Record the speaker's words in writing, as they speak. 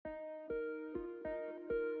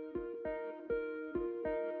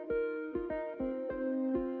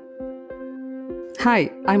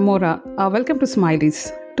Hi, I'm Mora. Welcome to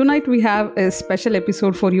Smileys. Tonight we have a special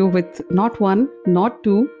episode for you with not one, not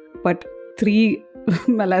two, but three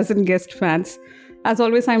Malazan guest fans. As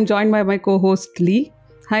always, I'm joined by my co-host Lee.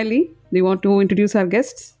 Hi Lee, do you want to introduce our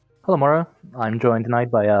guests? Hello, Mara. I'm joined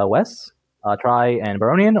tonight by Wes, Try, and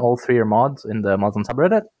Baronian. All three are mods in the Mods on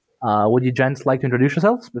subreddit. Would you gents like to introduce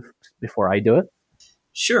yourselves before I do it?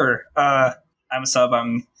 Sure. I'm a sub.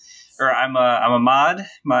 I'm a mod.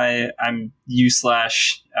 I'm U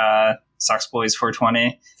slash Socksboys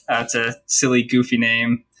 420. It's a silly, goofy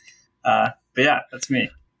name. But yeah, that's me.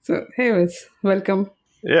 So hey Wes, welcome.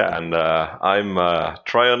 Yeah, and I'm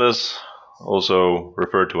Trionus, also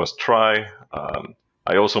referred to as Try.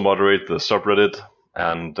 I also moderate the subreddit,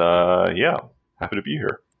 and happy to be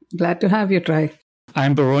here. Glad to have you, Try.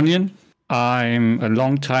 I'm Baronian. I'm a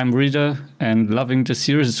long-time reader and loving the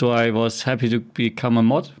series, so I was happy to become a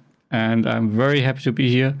mod. And I'm very happy to be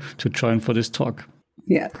here to join for this talk.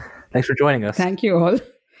 Yeah. Thanks for joining us. Thank you all.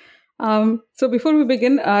 So before we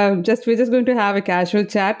begin, we're just going to have a casual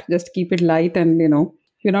chat. Just keep it light, and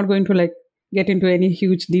we're not going to get into any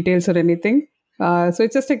huge details or anything. So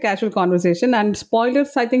it's just a casual conversation. And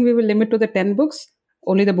spoilers, I think we will limit to the 10 books.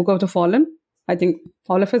 Only the Book of the Fallen. I think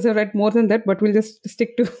all of us have read more than that, but we'll just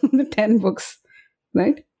stick to the 10 books,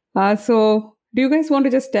 right? So do you guys want to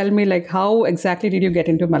just tell me how exactly did you get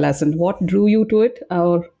into Malazan? What drew you to it,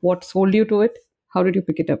 or what sold you to it? How did you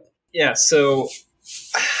pick it up? Yeah, so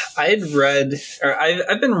I had read, or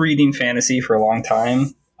I've been reading fantasy for a long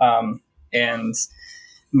time, and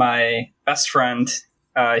my best friend,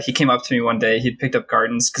 he came up to me one day. He'd picked up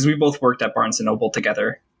Gardens because we both worked at Barnes & Noble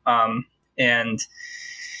together, and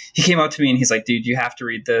he came up to me and he's like, dude, you have to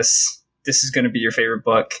read this. This is going to be your favorite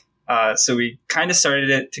book. So we kind of started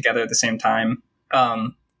it together at the same time.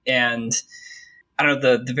 And I don't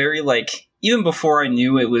know, the very, even before I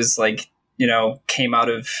knew it was came out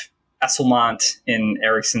of Esselmont in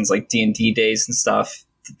Erickson's D&D days and stuff,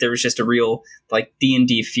 there was just a real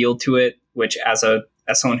D&D feel to it, which as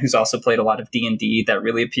someone who's also played a lot of D&D, that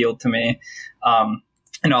really appealed to me.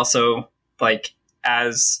 And also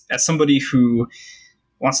as somebody who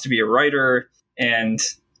wants to be a writer and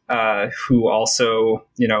who also,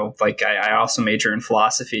 I also major in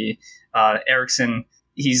philosophy. Erickson,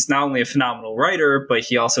 he's not only a phenomenal writer, but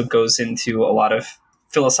he also goes into a lot of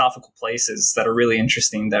philosophical places that are really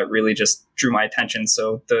interesting, that really just drew my attention.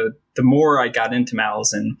 So the more I got into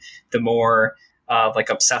Malazan, the more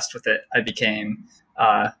obsessed with it I became.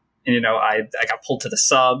 I got pulled to the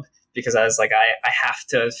sub because I was I have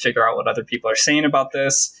to figure out what other people are saying about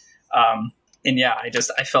this. And yeah,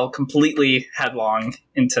 I fell completely headlong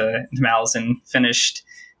into Malazan, finished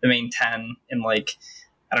the main 10 in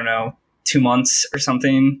 2 months or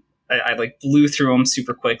something. I blew through them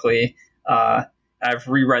super quickly. I've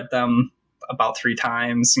reread them about 3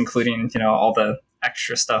 times, including, all the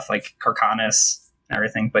extra stuff like Carcanus and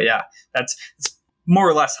everything. But yeah, it's more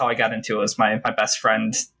or less how I got into it. Was my best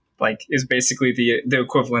friend is basically the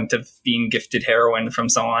equivalent of being gifted heroin from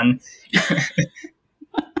someone.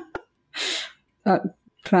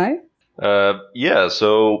 Try?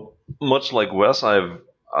 So much like Wes, I've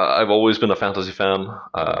always been a fantasy fan.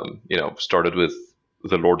 Started with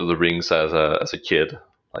The Lord of the Rings as a kid.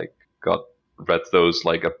 Read those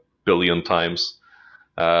a billion times.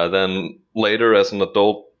 Then later, as an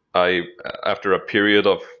adult, after a period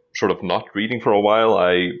of sort of not reading for a while,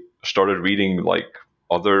 I started reading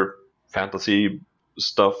other fantasy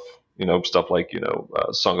stuff. Stuff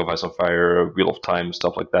Song of Ice and Fire, Wheel of Time,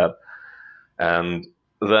 stuff like that. And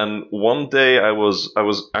then one day I was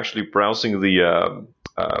actually browsing the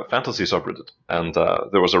fantasy subreddit, and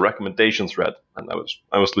there was a recommendation thread, and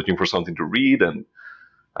I was looking for something to read, and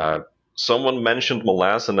someone mentioned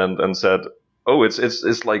Malazan and said, "Oh, it's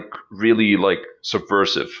really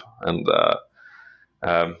subversive," and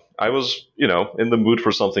I was in the mood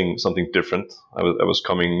for something different. I was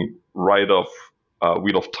coming right off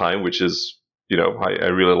Wheel of Time, which is. I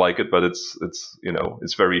really like it, but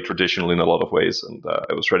it's very traditional in a lot of ways, and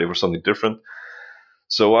I was ready for something different.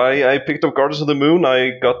 So I picked up Gardens of the Moon.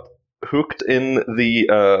 I got hooked in the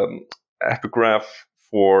epigraph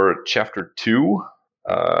for chapter 2.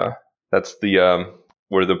 That's the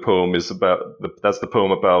where the poem is about. That's the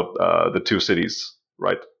poem about the 2 cities,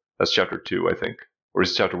 right? That's chapter 2, I think, or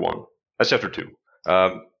is it chapter 1? That's chapter 2.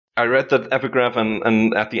 I read that epigraph,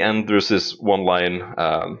 and at the end there's this one line.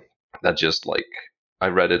 That just I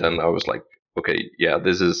read it and I was like, okay, yeah,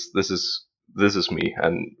 this is me,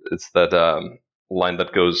 and it's that line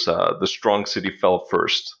that goes, "The strong city fell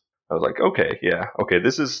first." I was like, okay,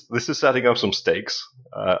 this is setting up some stakes.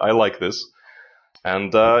 I like this,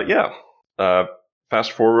 and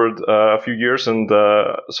fast forward a few years, and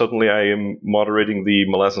suddenly I am moderating the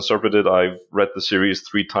Malazan subreddit. I've read the series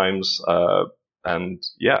 3 times, and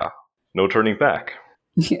yeah, no turning back.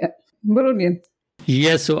 Yeah. Brilliant.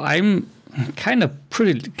 Yeah, so I'm kind of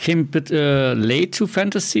came a bit late to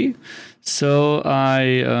fantasy. So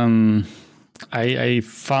I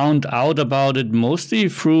found out about it mostly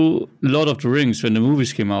through Lord of the Rings when the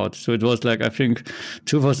movies came out. So it was like, I think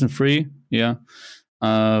 2003. Yeah.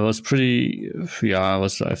 I was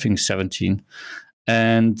I think 17.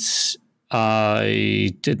 And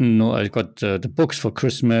I didn't know. I got the books for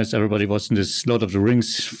Christmas. Everybody was in this Lord of the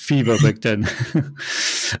Rings fever back then.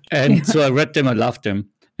 And so I read them. I loved them.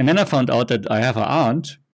 And then I found out that I have an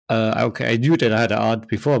aunt. I knew that I had an aunt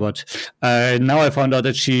before, but now I found out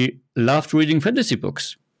that she loved reading fantasy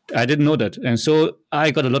books. I didn't know that. And so I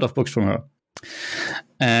got a lot of books from her.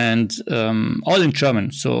 And all in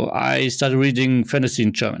German. So I started reading fantasy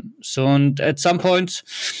in German. So and at some point,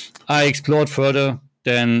 I explored further.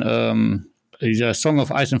 Then Song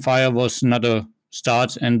of Ice and Fire was another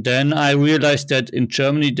start. And then I realized that in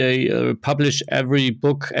Germany, they publish every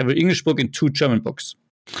English book in 2 German books.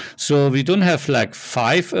 So we don't have like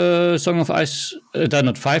 5 Song of Ice, they're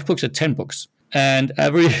not 5 books, they're 10 books. And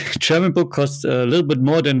every German book costs a little bit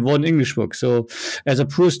more than 1 English book. So as a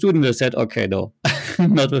poor student, I said, okay, no,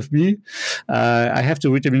 not with me. I have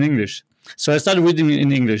to read them in English. So I started reading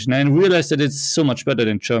in English, and I realized that it's so much better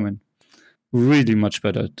than German. Really much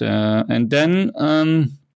better. And then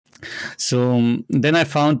I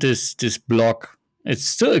found this blog. It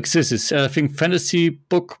still exists. It's, I think, Fantasy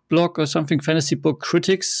Book Blog or something, Fantasy Book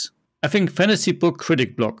Critics. I think Fantasy Book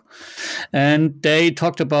Critic Blog. And they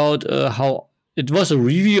talked about how it was a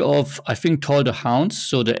review of, I think, Tall the Hounds,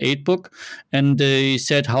 so the 8th book. And they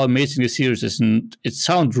said how amazing the series is. And it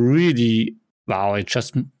sounded really, wow, I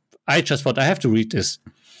just thought I have to read this.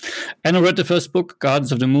 And I read the first book,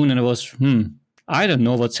 Gardens of the Moon, and it was, I don't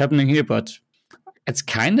know what's happening here, but it's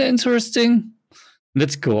kind of interesting.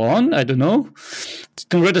 Let's go on. I don't know.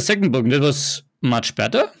 Then read the second book, and it was much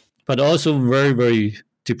better, but also very, very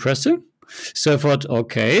depressing. So I thought,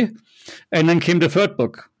 okay. And then came the third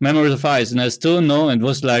book, Memories of Ice, and I still know, and it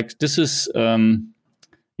was like, this is,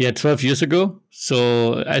 12 years ago.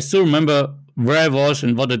 So I still remember where I was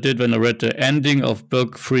and what I did when I read the ending of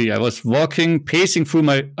book 3. I was pacing through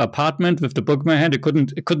my apartment with the book in my hand. I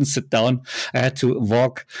couldn't sit down. I had to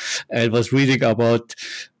walk. I was reading about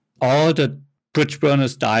all the bridge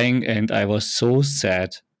burners dying, and I was so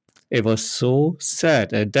sad. It was so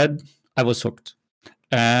sad. And then I was hooked.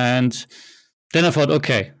 And then I thought,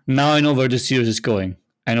 okay, now I know where the series is going.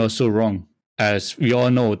 And I was so wrong. As we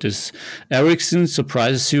all know, this Erickson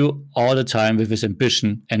surprises you all the time with his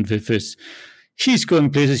ambition and with he's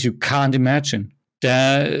going places you can't imagine.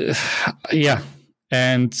 And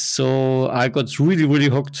so I got really, really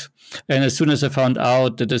hooked. And as soon as I found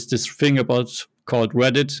out that there's this thing called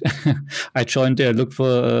Reddit, I joined there, looked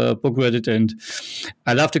for a book Reddit, and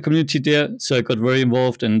I loved the community there. So I got very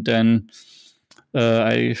involved, and then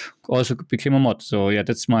I also became a mod. So yeah,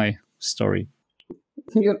 that's my story.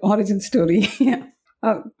 Your origin story. Yeah.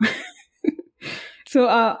 So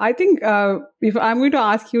I think if I'm going to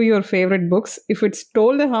ask you your favorite books, if it's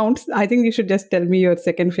Toll the Hounds, I think you should just tell me your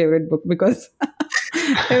second favorite book, because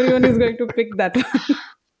everyone is going to pick that one.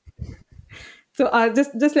 So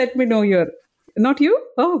just let me know your, not you?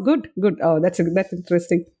 Oh, good. Oh, that's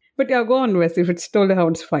interesting. But yeah, go on, Wes. If it's Toll the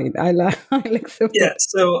Hounds, fine. I'll accept Yeah. it.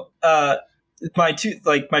 So my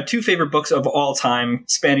two favorite books of all time,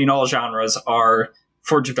 spanning all genres, are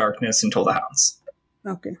Forge of Darkness and Toll the Hounds.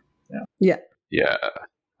 Okay. Yeah.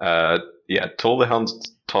 Toll the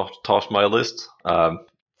Hounds topped my list,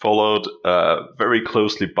 followed very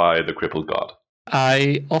closely by The Crippled God.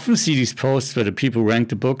 I often see these posts where the people rank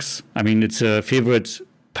the books. I mean, it's a favorite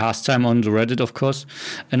pastime on the Reddit, of course.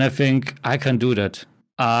 And I think I can do that.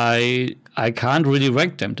 I can't really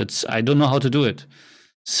rank them. I don't know how to do it.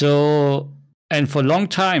 So, and for a long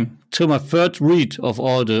time, till my third read of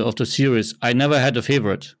the series, I never had a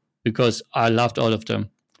favorite because I loved all of them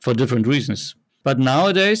for different reasons. But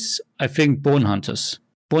nowadays, I think Bone Hunters.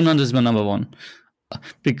 Bone Hunters is my number 1.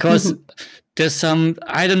 Because there's some,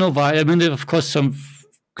 I don't know why, I mean, there are, of course, some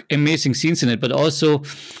amazing scenes in it, but also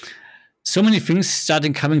so many things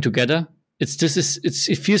starting coming together. It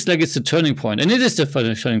feels like it's a turning point. And it is the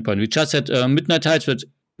turning point. We just had Midnight Heights, but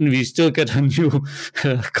we still get a new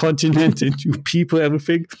continent and new people,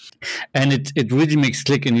 everything. And it really makes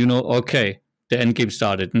click, and okay, the end game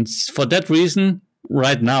started. And for that reason,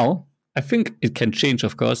 right now, I think it can change,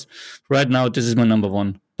 of course. Right now, this is my number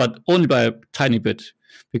 1, but only by a tiny bit,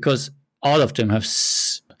 because all of them have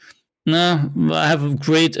No, I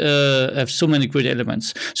have so many great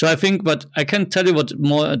elements. So I think, but I can tell you what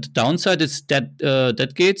more the downside is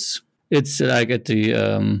that gates. It's like at the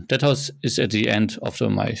that house is at the end of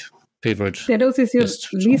my favorite Shadows is your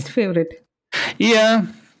list. least favorite. Yeah,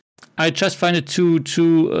 I just find it too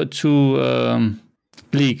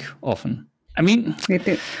bleak often. I mean, It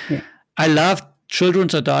is. Yeah. I love children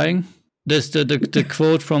are dying. There's the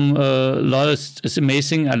quote from Lois is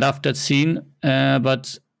amazing. I love that scene,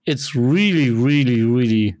 but it's really, really,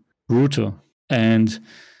 really brutal. And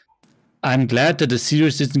I'm glad that the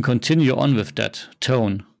series didn't continue on with that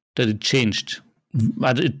tone, that it changed.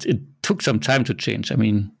 But it took some time to change. I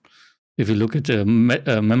mean, if you look at the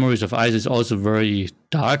Memories of Ice, it's also very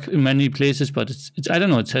dark in many places, but it's I don't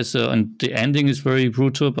know, it has, and the ending is very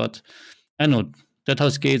brutal, but I don't know, That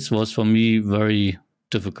House Gates was for me very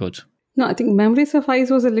difficult. No, I think Memories of Ice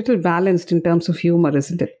was a little balanced in terms of humor,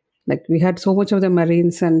 isn't it? Like we had so much of the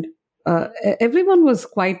Marines, and everyone was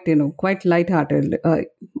quite lighthearted.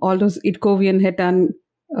 All those Itkovian Hetan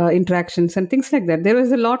interactions and things like that. There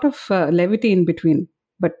was a lot of levity in between.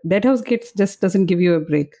 But Deadhouse Gates just doesn't give you a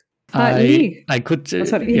break. Lee. I could,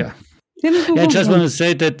 Sorry. yeah. Yeah, no, Yeah, I just go. want to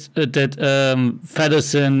say that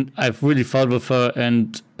Feddersen, I've really fought with her,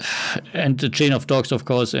 and the Chain of Dogs, of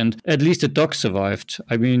course, and at least the dog survived.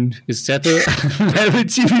 I mean, is that a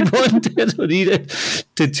rarity we wanted or needed?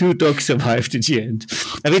 The two dogs survived in the end.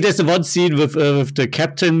 I mean, there's the one scene with the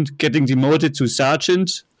captain getting demoted to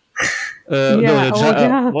sergeant.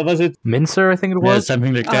 Yeah. What was it? Mincer, I think it Yeah, was.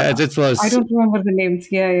 something like that. It was. I don't remember the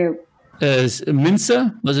names. Yeah.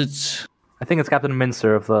 Mincer? Was it? I think it's Captain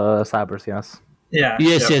Mincer of the Sabers, yes. Yeah.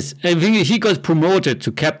 Yes, yep. yes. I think he got promoted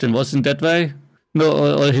to captain, wasn't that way?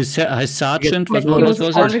 No, or his sergeant. Like What he was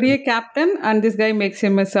was already a captain, and this guy makes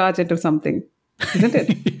him a sergeant or something, isn't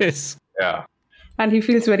it? Yes. Yeah. And he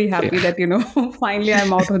feels very happy that finally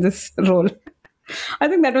I'm out of this role. I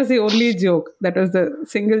think that was the only joke. That was the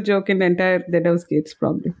single joke in the entire Deadhouse Gates,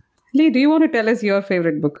 probably. Lee, do you want to tell us your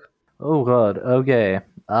favorite book? Oh god, okay.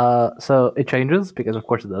 So it changes, because of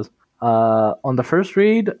course it does. On the first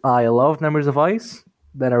read, I loved Memories of Ice.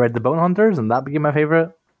 Then I read The Bone Hunters, and that became my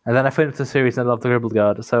favorite. And then I finished the series and I loved The Crippled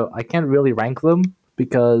God. So I can't really rank them,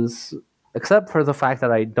 because, except for the fact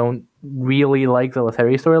that I don't really like the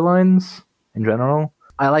Leteri storylines in general,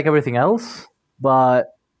 I like everything else.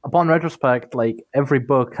 But upon retrospect, like, every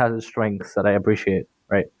book has its strengths that I appreciate,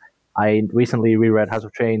 right? I recently reread House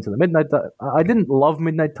of Chains and the Midnight. I didn't love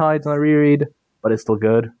Midnight Tides on a reread, but it's still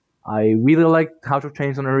good. I really liked House of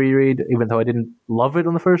Chains on a reread, even though I didn't love it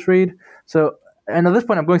on the first read. So, and at this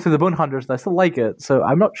point, I'm going through the Bone Hunters, and I still like it. So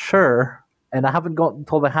I'm not sure, and I haven't gotten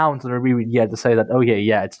Toll the Hound on a reread yet to say that, oh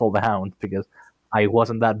yeah, it's Toll the Hound, because I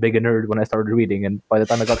wasn't that big a nerd when I started reading, and by the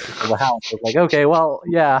time I got to Toll the Hound, I was like, okay, well,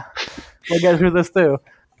 yeah, we'll get through this too.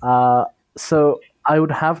 So I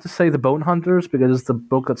would have to say The Bone Hunters, because it's the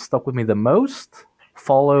book that stuck with me the most,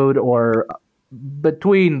 followed or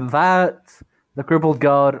between that, The Crippled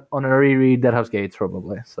God, on a reread, Deadhouse Gates,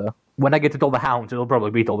 probably. So when I get to Toll the Hounds, it'll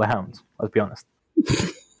probably be Toll the Hounds, let's be honest.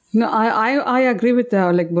 No, I agree with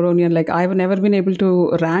Baronian. Like I've never been able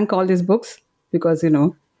to rank all these books because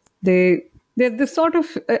they're the sort of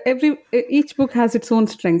each book has its own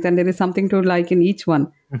strength and there is something to like in each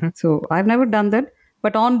one. Mm-hmm. So I've never done that.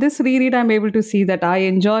 But on this reread, I'm able to see that I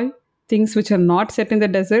enjoy things which are not set in the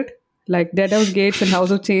desert, like Deadhouse Gates and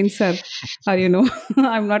House of Chains are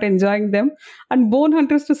I'm not enjoying them. And Bone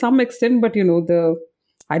Hunters to some extent, but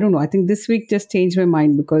I don't know. I think this week just changed my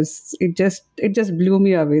mind because it just blew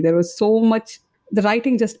me away. There was so much. The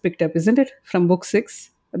writing just picked up, isn't it? From book 6,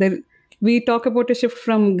 we talk about a shift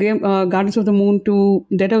from Gardens of the Moon to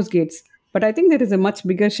Deadhouse Gates, but I think there is a much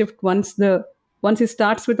bigger shift once it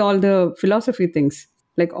starts with all the philosophy things,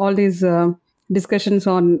 like all these discussions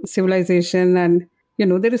on civilization, and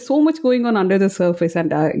there is so much going on under the surface.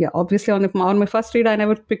 And obviously on my first read, I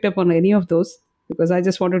never picked up on any of those because I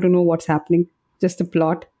just wanted to know what's happening, just the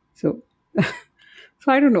plot. So, so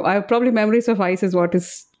I don't know. Probably Memories of Ice is what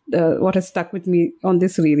has stuck with me on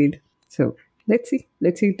this reread. So let's see.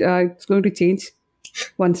 It's going to change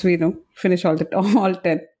once we finish all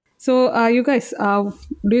 10. So you guys,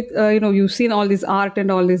 you've seen all this art and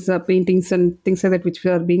all these paintings and things like that which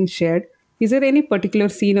are being shared. Is there any particular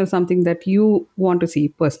scene or something that you want to see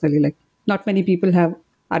personally? Like not many people have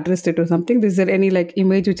addressed it or something. Is there any like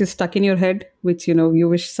image which is stuck in your head which you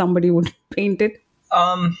wish somebody would paint it?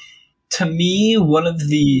 To me, one of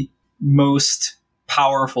the most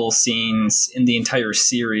powerful scenes in the entire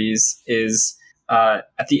series is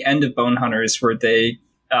at the end of Bone Hunters, where they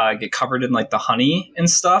get covered in like the honey and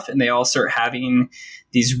stuff, and they all start having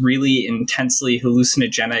these really intensely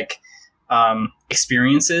hallucinogenic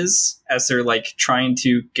experiences as they're like trying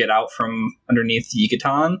to get out from underneath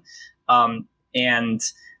Yucatan. And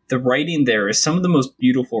the writing there is some of the most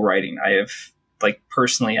beautiful writing I have like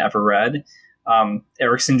personally ever read.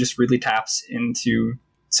 Erickson just really taps into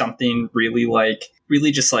something really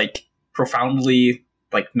just like profoundly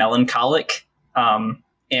like melancholic.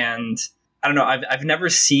 And I don't know, I've never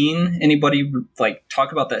seen anybody like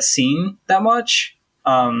talk about that scene that much.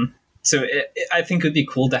 So I think it would be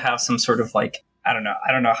cool to have some sort of like, I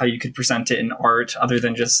don't know how you could present it in art other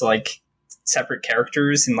than just like separate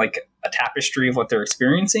characters and like a tapestry of what they're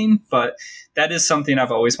experiencing. But that is something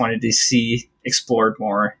I've always wanted to see explored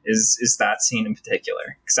more is that scene in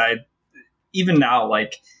particular. Because even now,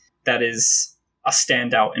 like that is a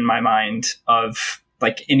standout in my mind of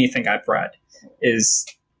like anything I've read is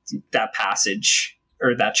that passage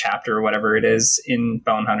or that chapter or whatever it is in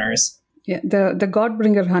Bone Hunters. Yeah, the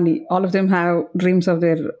Godbringer honey. All of them have dreams of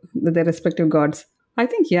their respective gods. I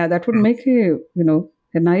think that would make a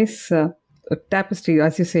nice tapestry,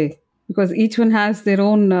 as you say, because each one has their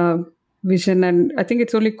own vision, and I think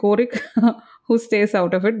it's only Korik who stays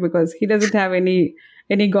out of it because he doesn't have any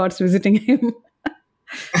gods visiting him.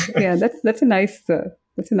 Yeah, that's a nice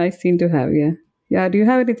scene to have. Yeah. Do you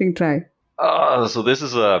have anything, Try? So this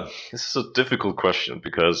is a difficult question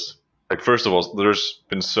because, like, first of all, there's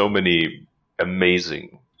been so many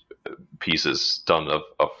amazing pieces done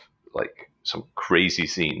of like some crazy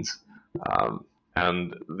scenes,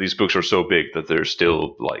 and these books are so big that there's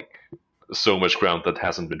still like so much ground that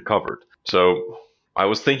hasn't been covered. So I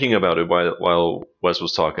was thinking about it while Wes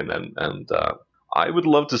was talking, and I would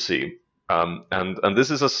love to see, and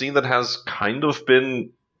this is a scene that has kind of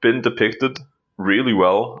been depicted really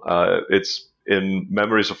well. It's in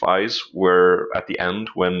Memories of Ice, where at the end,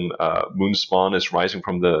 when Moonspawn is rising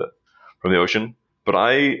from the ocean. But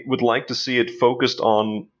I would like to see it focused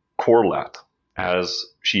on Corlat as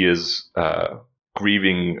she is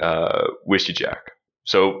grieving Wishijack.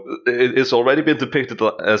 So it's already been depicted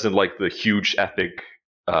as in like the huge epic.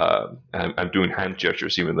 I'm doing hand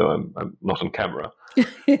gestures even though I'm not on camera.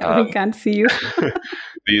 We can't see you.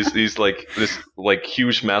 these like this like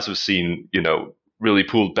huge massive scene, really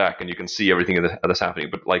pulled back and you can see everything that's happening.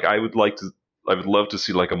 But like I would love to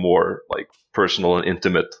see like a more like personal and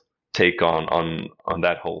intimate take on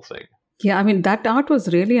that whole thing. Yeah, I mean that art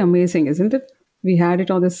was really amazing, isn't it? We had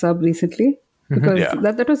it on the sub recently because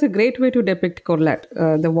that was a great way to depict Corlat,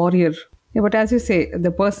 the warrior. Yeah, but as you say,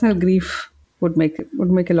 the personal grief would make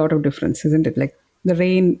a lot of difference, isn't it? Like the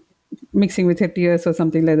rain mixing with her tears or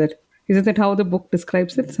something like that. Isn't that how the book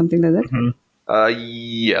describes it? Something like that? Mm-hmm.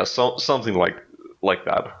 Yeah, something like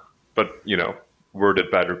that. But,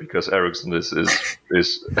 worded better because Erickson is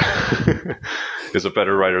is a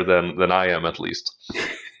better writer than I am, at least.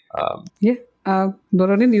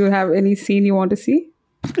 Borodin, do you have any scene you want to see?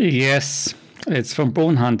 Yes, it's from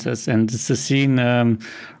Bone Hunters, and it's a scene on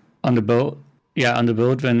the boat. Yeah, on the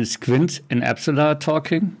boat when Squint and Absalom are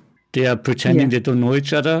talking. They are pretending they don't know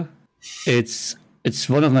each other. It's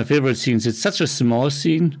one of my favorite scenes. It's such a small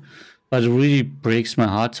scene, but it really breaks my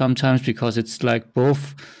heart sometimes because it's like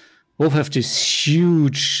both have this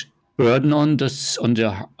huge burden on them,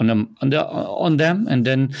 and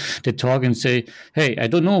then they talk and say, "Hey, I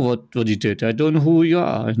don't know what you did. I don't know who you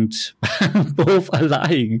are," and both are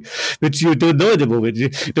lying, which you don't know at the moment.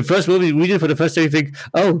 The first moment you read it for the first time, you think,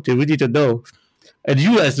 "Oh, they really don't know." And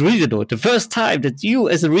you as a reader know, the first time that you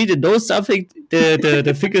as a reader know something,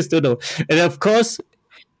 the figures don't know. And of course,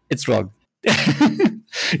 it's wrong.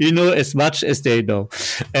 You know as much as they know.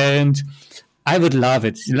 And I would love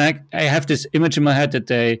it. Like I have this image in my head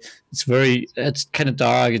that it's kind of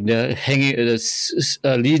dark and they're hanging,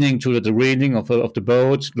 leaning to the railing of the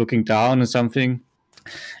boat, looking down or something.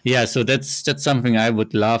 Yeah, so that's something I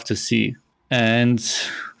would love to see. And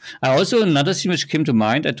I also, another scene which came to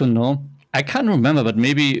mind, I don't know, I can't remember, but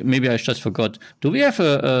maybe I just forgot. Do we have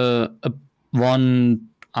a one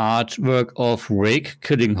artwork of Rake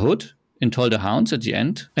killing Hood in Toll the Hounds at the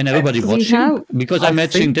end? And everybody watching? Because I'm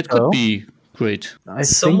imagining that could be great.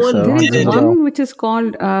 Someone there is did one which is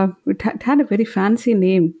called, it had a very fancy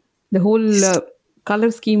name. The whole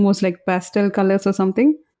color scheme was like pastel colors or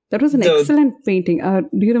something. That was an excellent painting.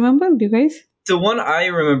 Do you remember? Do you guys? The one I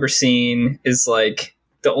remember seeing is like,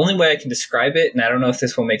 the only way I can describe it, and I don't know if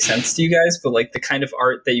this will make sense to you guys, but like the kind of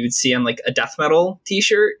art that you would see on like a death metal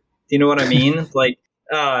t-shirt. Do you know what I mean? Like,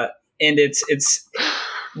 and it's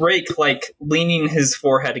Rake like leaning his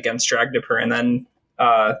forehead against Dragdipper, and then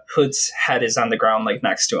Hood's head is on the ground like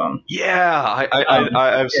next to him. Yeah,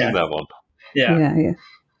 I've seen that one. Yeah.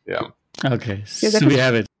 Okay, so we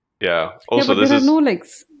have it. Yeah. Also, but there are no like.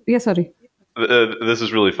 Yeah, sorry. This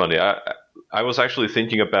is really funny. I was actually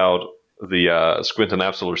thinking about the Squint and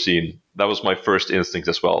Absoler scene. That was my first instinct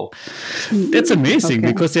as well. That's amazing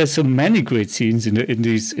Okay. because there's so many great scenes in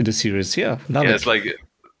the series. Yeah, love Yeah, it. it's like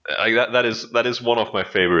that is one of my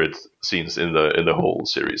favorite scenes in the whole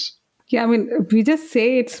series. Yeah, I mean, we just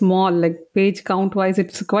say it's small, like page count wise,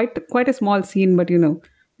 it's quite a small scene, but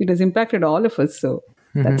it has impacted all of us. So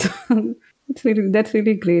that's that's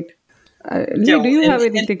really great. Yeah, Lee, do well, you have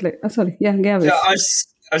and anything like? Oh, sorry, yeah, yeah, Gavis.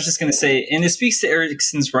 I was just going to say, and it speaks to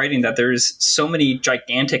Erickson's writing that there's so many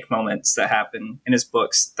gigantic moments that happen in his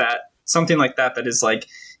books that something like that is like,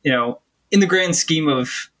 in the grand scheme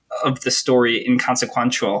of the story,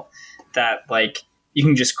 inconsequential, that like you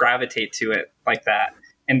can just gravitate to it like that.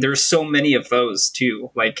 And there's so many of those too,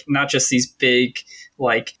 like not just these big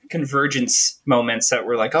like convergence moments that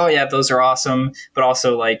were like, oh yeah, those are awesome, but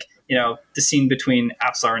also like, the scene between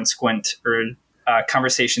Apsar and Squint, or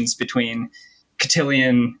conversations between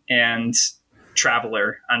Cotillion and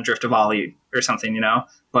Traveler on Drift of Ollie or something,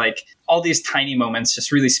 like all these tiny moments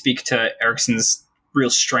just really speak to Erickson's real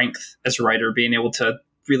strength as a writer, being able to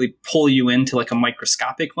really pull you into like a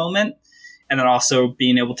microscopic moment, and then also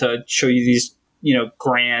being able to show you these,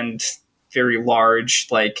 grand, very large,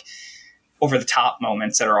 like over the top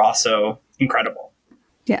moments that are also incredible.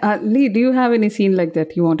 Yeah, Lee, do you have any scene like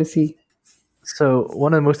that you want to see? So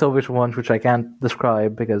one of the most obvious ones, which I can't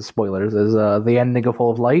describe because spoilers, is the ending of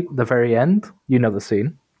Fall of Light. The very end. You know the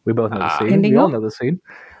scene. We both know the scene. Ending We all of? know the scene.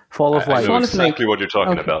 Fall of I Light. know Fall of exactly Light. what you're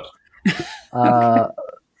talking Okay. about.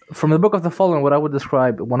 From the Book of the Fallen, what I would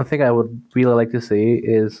describe, one thing I would really like to see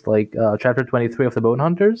is like chapter 23 of the Bone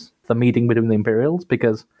Hunters, the meeting between the Imperials,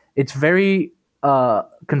 because it's very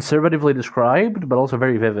conservatively described, but also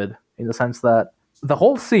very vivid in the sense that the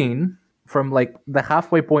whole scene from like the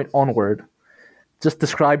halfway point onward just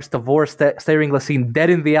describes Tavor staring Lassine dead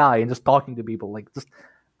in the eye and just talking to people, like just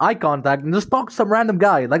eye contact, and just talks to some random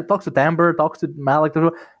guy, like talks to Damber, talks to Malik,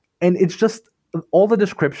 and it's just all the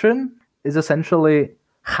description is essentially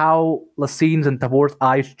how Lassine's and Tavor's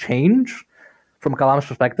eyes change from Kalam's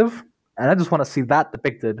perspective, and I just want to see that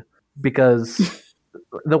depicted because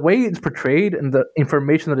the way it's portrayed and the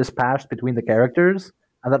information that is passed between the characters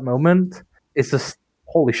at that moment is just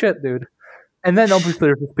holy shit, dude. And then obviously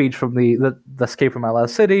there's the speech from the escape from my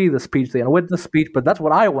last city, the speech, the unwitness speech, but that's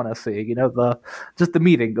what I want to see, just the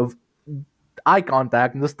meeting of eye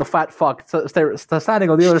contact and just the fat fuck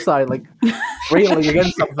standing on the other side, like railing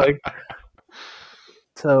against something.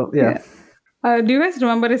 So yeah. Do you guys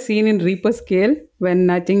remember a scene in Reaper's Gale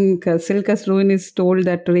when I think Silka's Ruin is told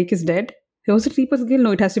that Rake is dead? Was it Reaper's Gale?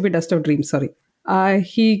 No, it has to be Dust of Dreams, sorry.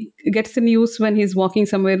 He gets the news when he's walking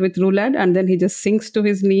somewhere with Rulad, and then he just sinks to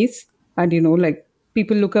his knees, and like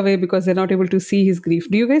people look away because they're not able to see his grief.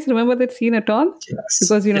 Do you guys remember that scene at all? Yes.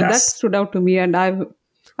 Because that Yes. stood out to me, and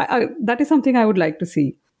that is something I would like to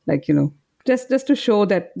see, like just to show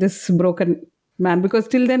that this broken man, because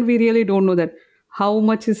till then we really don't know that how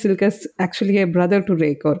much is Silkas actually a brother to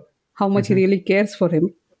Rake, or how much he really cares for him.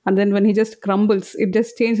 And then when he just crumbles, it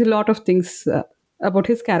just changed a lot of things about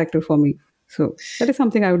his character for me. So that is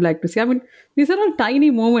something I would like to see. I mean, these are all tiny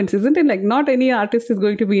moments, isn't it? Like not any artist is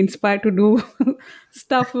going to be inspired to do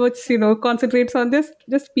stuff which concentrates on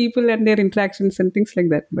just people and their interactions and things like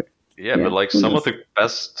that. But Yeah, but like who some knows? of the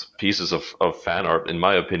best pieces of fan art, in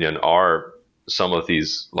my opinion, are some of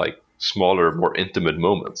these like smaller, more intimate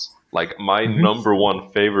moments. Like my number one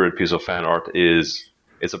favorite piece of fan art is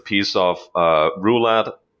a piece of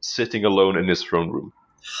Rulad sitting alone in his throne room.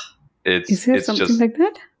 Is there It's something just like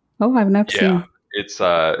that? Oh, I've not yeah, seen. it's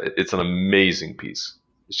an amazing piece.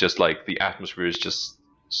 It's just like the atmosphere is just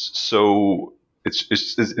so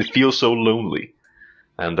it feels so lonely,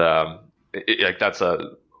 and like that's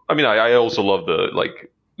a. I mean, I also love the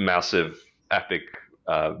like massive epic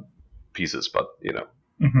pieces, but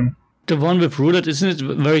Mm-hmm. The one with Roulette, isn't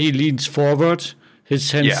it, where he leans forward,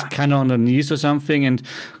 his hands Yeah. kind of on the knees or something, and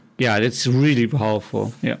yeah, that's really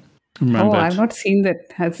powerful. Yeah, remember Oh, that. I've not seen that.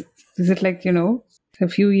 Is it like a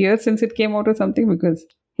few years since it came out or something? Because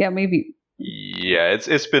yeah, maybe yeah,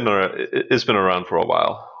 it's been around for a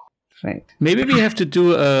while. right. Maybe we have to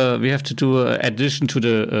do addition to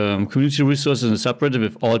the community resources in the subreddit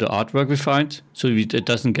with all the artwork we find, so it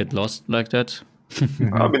doesn't get lost like that.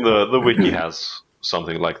 I mean, the wiki has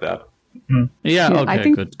something like that. Yeah, Yeah, I okay,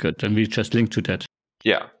 think- good. Then we just link to that.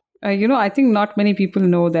 Yeah. I think not many people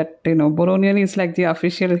know that Boronian is like the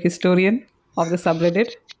official historian of the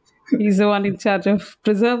subreddit. He's the one in charge of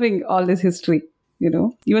preserving all this history.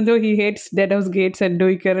 Even though he hates Deadhouse Gates and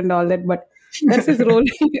Duiker and all that, but that's his role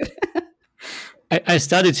here. I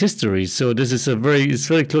studied history, so this is it's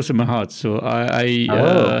very close to my heart. So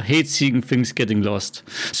I hate seeing things getting lost.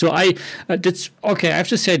 So that's okay. I have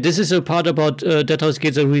to say this is a part about Dead House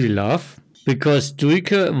Gates I really love, because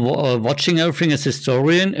Duike watching everything as a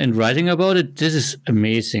historian and writing about it, this is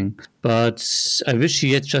amazing. But I wish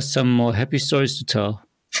he had just some more happy stories to tell.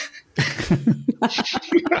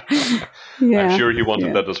 I'm sure he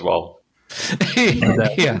wanted that as well.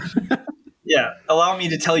 Yeah. Yeah, allow me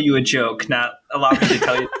to tell you a joke, not allow me to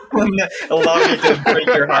tell you. Allow me to break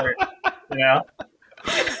your heart. You know.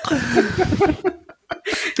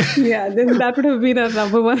 Yeah, then that would have been our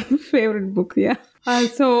number one favorite book. Yeah.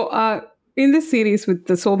 In this series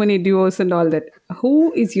with so many duos and all that,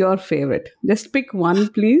 who is your favorite? Just pick one,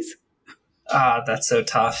 please. That's so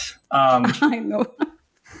tough. I know.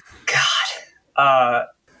 God,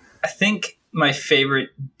 I think my favorite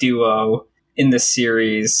duo in the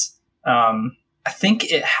series. I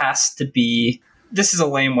think it has to be. This is a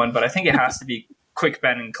lame one, but I think it has to be Quick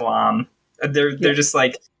Ben and Kalam. They're just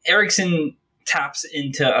like Erickson taps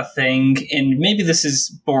into a thing, and maybe this is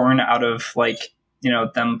born out of like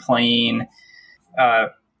them playing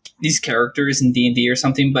these characters in D&D or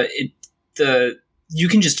something. But you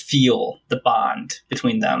can just feel the bond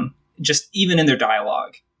between them, just even in their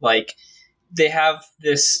dialogue. Like they have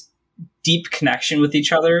this deep connection with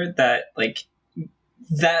each other that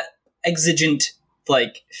exigent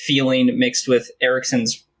like feeling mixed with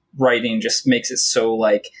Erickson's writing just makes it so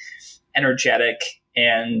like energetic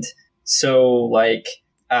and so like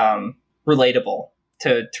relatable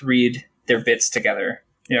to read their bits together,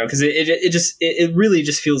 because it really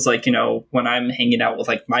just feels like when I'm hanging out with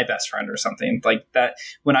like my best friend or something like that.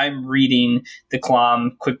 When I'm reading the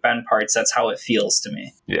Kalam Quick Ben parts, that's how it feels to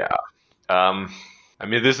me. Yeah. I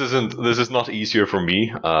mean, this is not easier for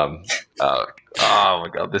me. Oh my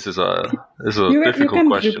god, this is a difficult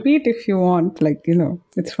question. You can repeat if you want,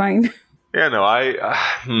 it's fine. Yeah, no, I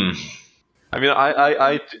mean,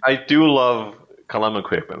 I do love Kalam and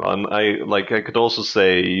Quickman, and I could also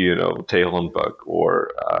say Tail and Bug or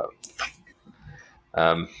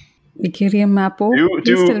Ikiriam Mappo.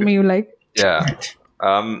 Please tell me you like. Yeah.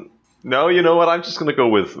 No, you know what? I'm just gonna go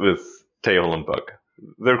with Tail and Bug.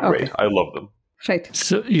 They're great. Okay. I love them. Right.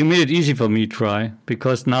 So you made it easy for me, Try,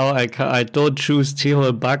 because now I don't choose Tail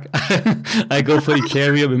and Bug. I go for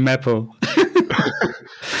Ikarium and Mappo.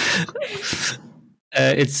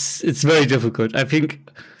 It's very difficult. I think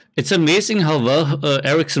it's amazing how well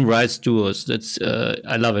Erickson writes duos.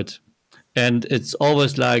 I love it, and it's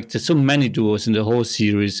always like there's so many duos in the whole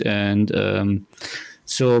series. And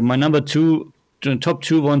so my the top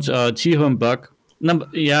two ones are Tio and Bug.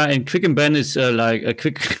 And Quick and Ben is like a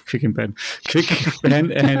Quick and Ben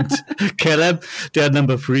and Caleb. They're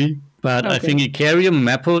number 3. But okay. I think Ikarium and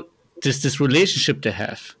Mappo, this relationship they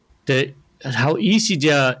have, how easy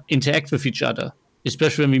they interact with each other.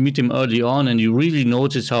 Especially when we meet them early on, and you really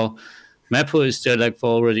notice how Mappo is there like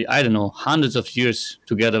for already, I don't know, hundreds of years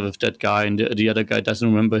together with that guy, and the other guy doesn't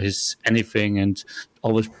remember anything and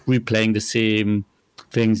always replaying the same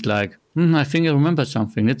things like, I think I remember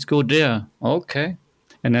something. Let's go there. Okay.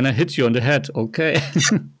 And then I hit you on the head. Okay.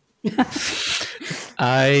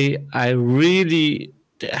 I really,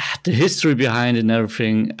 the history behind it and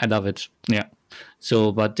everything, I love it. Yeah.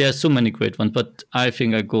 So, but there are so many great ones. But I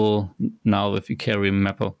think I go now with Ikarium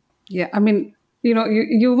Mappo. Yeah, I mean,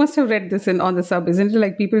 you must have read this on the sub, isn't it?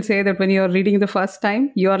 Like people say that when you're reading the first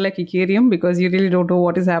time, you are like Ikarium because you really don't know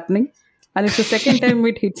what is happening. And it's the second time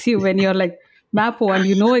it hits you when you're like Mappo and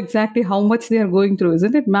you know exactly how much they are going through,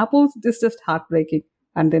 isn't it? Mappo is just heartbreaking.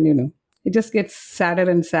 And then, it just gets sadder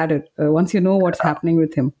and sadder once you know what's happening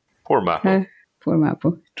with him. Poor Mappo. Poor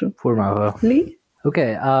Mappo. True. Poor Mappo. Lee?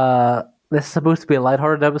 Okay, this is supposed to be a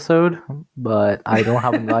lighthearted episode, but I don't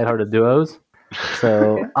have any lighthearted duos.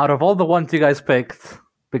 So, out of all the ones you guys picked,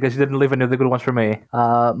 because you didn't leave any of the good ones for me,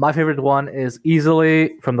 my favorite one is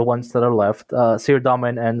easily, from the ones that are left, Sir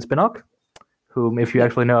Domin and Spinnock, whom, if you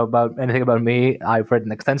actually know about anything about me, I've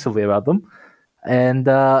written extensively about them. And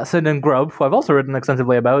Sin and Grub, who I've also written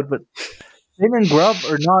extensively about, but Sin and Grub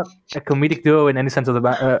are not a comedic duo in any sense of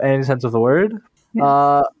the word.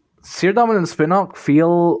 Yeah. Sir Domin and Spinnock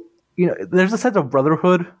feel... there's a sense of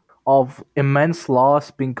brotherhood, of immense loss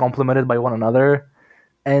being complemented by one another.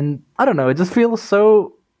 And I don't know, it just feels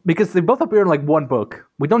so... Because they both appear in like one book.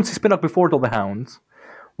 We don't see Spinnock before Till the Hounds.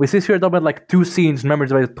 We see Sir Domin like 2 scenes,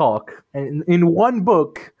 Memories of His Talk. And in one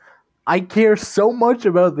book, I care so much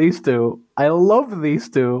about these two. I love these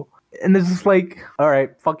two. And it's just like,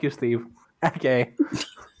 alright, fuck you, Steve. Okay.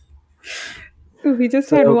 We just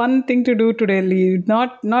had one thing to do today, Lee.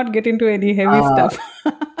 Not get into any heavy stuff.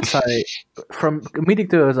 Sorry, from comedic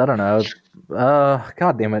duos, I don't know.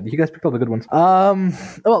 God damn it, you guys picked all the good ones.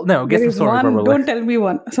 Well, no, Guess There and is Stormy one. probably. Don't tell me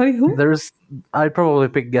one. Sorry, who? I'd probably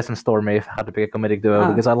pick Guess and Stormy if I had to pick a comedic duo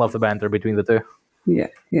because I love the banter between the two. Yeah,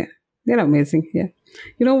 they're amazing. Yeah,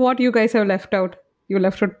 you know what? You guys have left out. You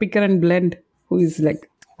left out Picker and Blend, who is like,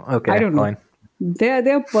 Okay, I don't know. fine.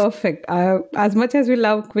 They're perfect. As much as we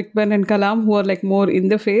love Quickburn and Kalam, who are like more in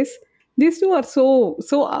the face, these two are so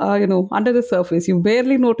under the surface. You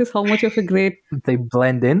barely notice how much of a great They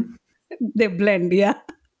blend in. they blend. Yeah.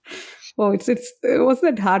 Oh, it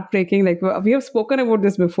wasn't that heartbreaking. Like we have spoken about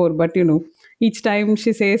this before, but each time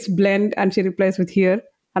she says blend and she replies with here,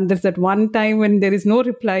 and there's that one time when there is no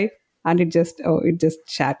reply, and it just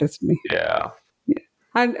shatters me. Yeah.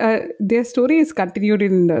 And their story is continued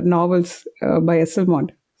in the novels by Esselmont.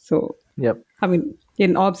 So, Yep. I mean,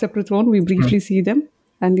 in Orbs of Throne, we briefly see them.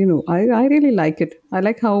 And, I really like it. I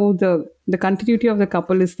like how the continuity of the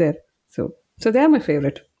couple is there. So they are my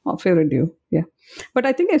favorite duo. Yeah. But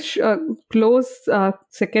I think a close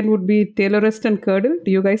second would be Taylorist and Curdle.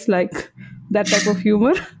 Do you guys like that type of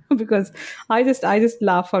humor? Because I just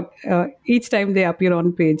laugh at each time they appear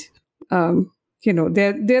on page.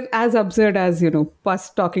 They're as absurd as Puss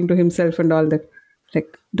talking to himself and all that.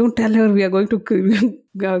 Like, don't tell her we are going to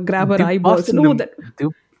grab her eyeballs.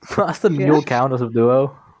 Do Puss and Mule count as a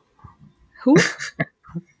duo? Who?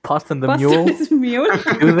 Puss and the Puss Mule. and his mule.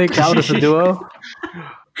 Do they count as a duo?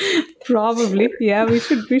 Probably. Yeah, we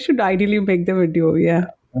should ideally make them a duo. Yeah.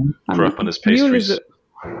 Crap on his Mule pastries. is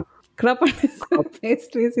Crap on his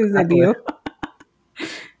pastries is a duo.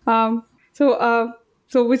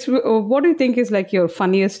 So what do you think is like your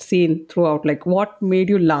funniest scene throughout? Like, what made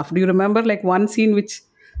you laugh? Do you remember like one scene which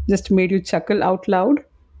just made you chuckle out loud?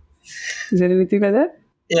 Is there anything like that?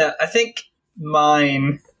 Yeah, I think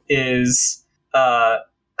mine is I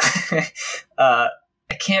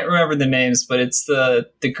can't remember the names, but it's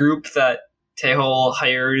the group that Tehol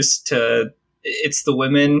hires to. It's the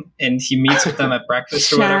women, and he meets with them at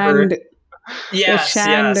breakfast or whatever. Yes,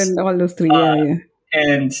 Shand and all those three. Yeah.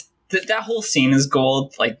 And that whole scene is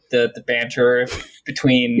gold, like the banter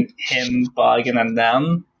between him, Bug, and then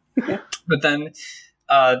them. Yeah. But then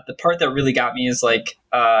the part that really got me is like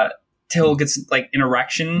Tehol gets like an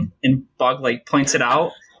erection, and Bug like points it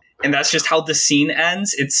out. And that's just how the scene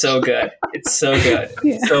ends. It's so good. It's so good.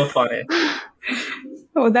 Yeah. So funny.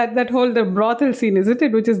 Oh, that whole the brothel scene, isn't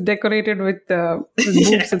it? Which is decorated with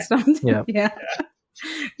boobs and stuff. Yeah.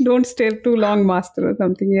 Don't stare too long, master, or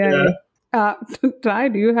something. Yeah. Try.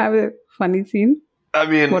 Do you have a funny scene? I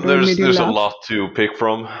mean, Whatever made you there's a laugh? lot to pick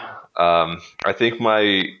from. I think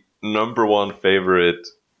my number one favorite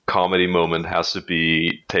comedy moment has to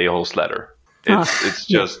be Tejo's letter. It's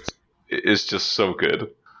just so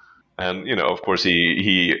good. And of course,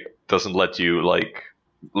 he doesn't let you like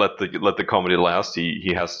let the comedy last.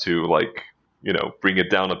 He has to like bring it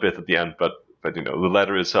down a bit at the end. But the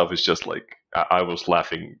letter itself is just like I was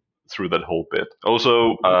laughing through that whole bit.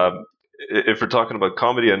 Also, if we're talking about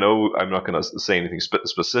comedy, I know I'm not going to say anything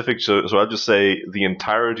specific. So I'll just say the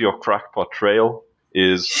entirety of Crackpot Trail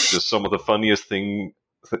is just some of the funniest thing.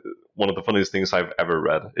 One of the funniest things I've ever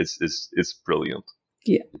read. It's brilliant.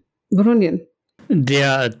 Yeah. Brilliant.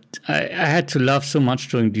 Yeah, I had to laugh so much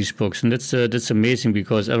during these books, and that's amazing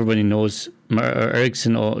because everybody knows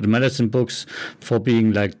Erickson or the Madison books for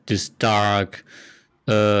being like this dark,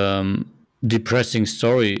 depressing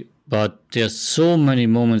story. But there's so many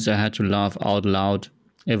moments I had to laugh out loud.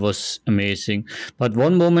 It was amazing. But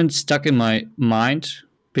one moment stuck in my mind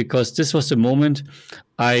because this was the moment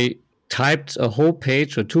I typed a whole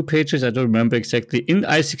page or 2 pages, I don't remember exactly, in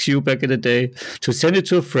ICQ back in the day to send it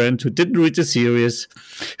to a friend who didn't read the series,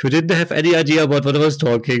 who didn't have any idea about what I was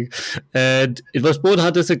talking. And it was Bone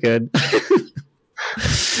Hunters again.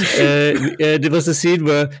 And it was a scene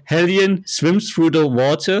where Hellion swims through the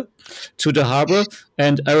water to the harbor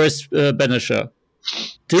and Ares banisher.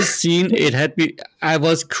 This scene, it had me. I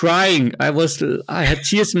was crying. I had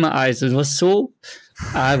tears in my eyes. It was so.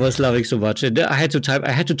 I was laughing so much. And I had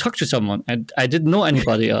to talk to someone, and I didn't know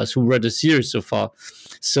anybody else who read the series so far.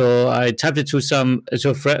 So I typed it to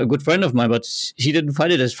a good friend of mine, but he didn't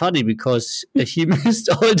find it as funny because he missed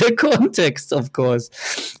all the context, of course.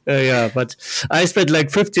 But I spent like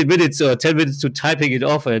 15 minutes or 10 minutes to typing it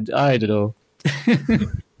off, and I don't know.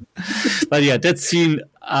 But yeah, that scene,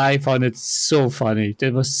 I found it so funny.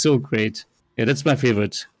 That was so great. Yeah, that's my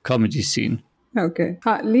favorite comedy scene. Okay.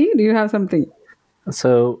 Lee, do you have something?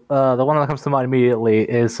 So the one that comes to mind immediately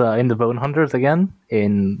is in the Bone Hunters again,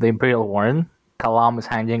 in the Imperial Warren. Kalam is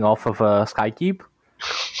hanging off of a skykeep,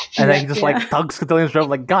 And then he just Yeah. like tugs Cotillions around,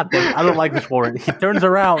 like, God damn it, I don't like this warrant. He turns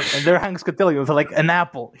around and there hangs Cotillion with like an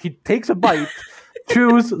apple. He takes a bite,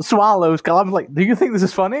 chews, swallows. Calam's like, do you think this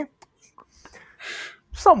is funny?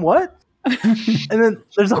 Somewhat. And then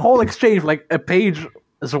there's a whole exchange, like a page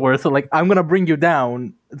is worth of like, I'm gonna bring you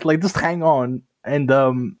down. It's like, just hang on. And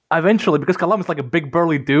eventually, because Calam is like a big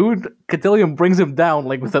burly dude, Cotillion brings him down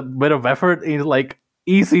like with a bit of effort. And he's like,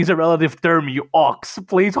 easy is a relative term, you ox.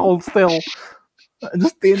 Please hold still. And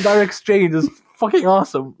just the entire exchange is fucking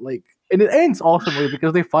awesome. Like, and it ends awesomely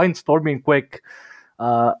because they find Stormy and Quick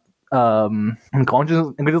unconscious,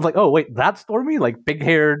 and it's like, oh wait, that's Stormy? Like big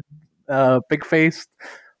haired, big faced,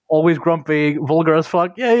 always grumpy, vulgar as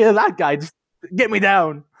fuck. Yeah, that guy. Just get me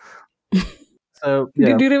down. So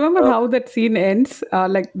yeah. Do you remember how that scene ends?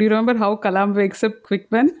 Like, do you remember how Kalam wakes up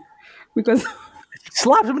Quickman? Because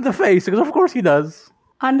Slaps him in the face, because of course he does.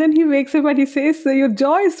 and then he wakes up and he says, "Your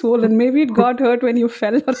jaw is swollen. Maybe it got hurt when you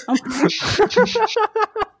fell or something."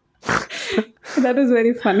 That was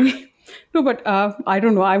very funny. No, but I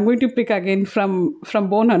don't know. I'm going to pick again from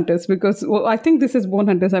Bone Hunters because I think this is Bone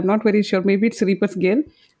Hunters. I'm not very sure. Maybe it's Reaper's Gale.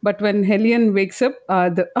 But when Hellion wakes up,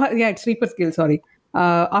 it's Reaper's Gale. Sorry.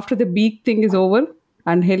 After the beak thing is over,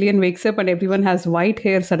 and Hellion wakes up, and everyone has white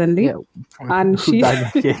hair suddenly, and she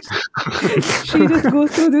she just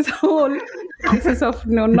goes through this whole process of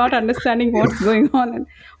not understanding what's going on and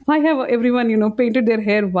why have everyone painted their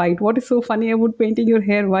hair white. What is so funny about painting your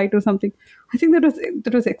hair white or something? I think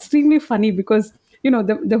that was extremely funny because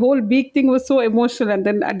the whole beak thing was so emotional, and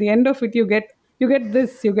then at the end of it you get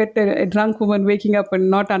a drunk woman waking up and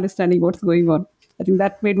not understanding what's going on. I think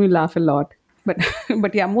that made me laugh a lot. But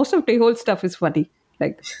but yeah, most of the whole stuff is funny.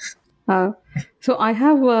 Like, so I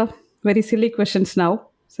have very silly questions now.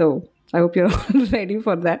 So I hope you're all ready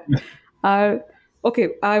for that. Okay,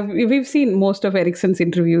 we've seen most of Erickson's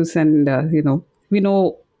interviews, and we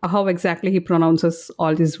know how exactly he pronounces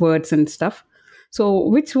all these words and stuff. So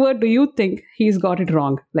which word do you think he's got it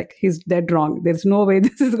wrong? Like he's dead wrong. There's no way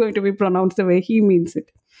this is going to be pronounced the way he means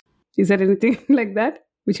it. Is there anything like that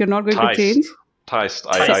which you're not going to change? Teist.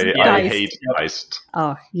 I hate Teist.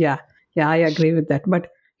 Oh, yeah, I agree with that.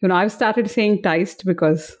 But I've started saying Teist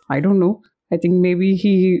because I don't know. I think maybe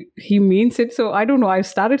he means it. So I don't know. I've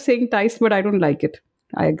started saying Teist, but I don't like it.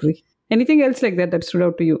 I agree. Anything else like that stood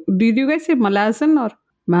out to you? Did you guys say Malazan or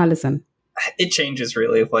Malazan? It changes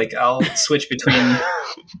really. Like I'll switch between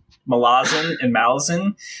Malazan and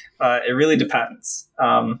Malazan. It really depends.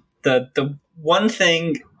 The one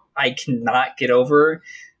thing I cannot get over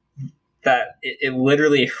that it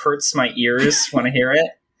literally hurts my ears when I hear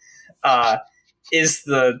it is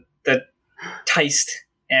the Teist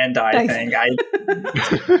and I thing.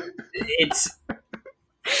 It's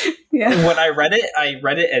when I read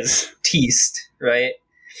it as Teist, right?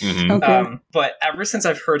 Mm-hmm. Okay. But ever since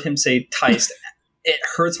I've heard him say Teist, it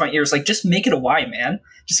hurts my ears. Like, just make it a Y, man.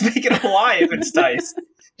 Just make it a Y if it's Teist.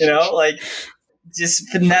 Like just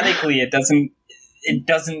phonetically, it doesn't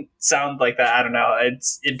sound like that. I don't know.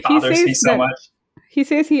 It bothers me so much. He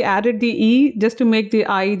says he added the E just to make the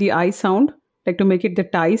I sound, like to make it the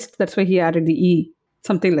Teist. That's why he added the E,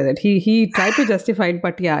 something like that. He tried to justify it,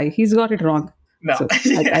 but yeah, he's got it wrong. No, so,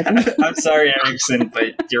 I think I'm sorry, Erickson,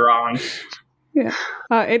 but you're wrong. Yeah.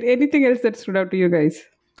 Anything else that stood out to you guys?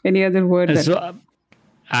 Any other word? So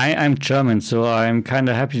I'm German, so I'm kind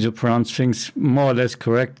of happy to pronounce things more or less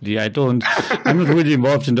correctly. I'm not really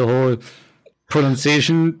involved in the whole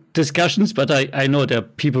pronunciation discussions, but I know there are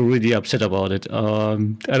people really upset about it,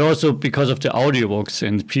 and also because of the audiobooks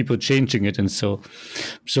and people changing it, and so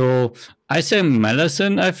I say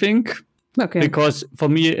Malazan, I think. Okay. Because for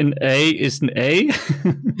me, an A is an A.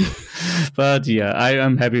 But yeah, I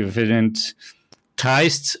am happy with it. And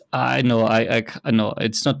Teist, I know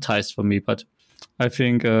it's not Teist for me, but I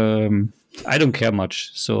think I don't care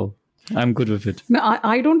much, so I'm good with it. No,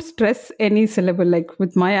 I don't stress any syllable. Like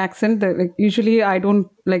with my accent, usually I don't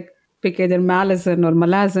pick either Malazan or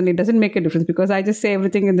Malazan. It doesn't make a difference because I just say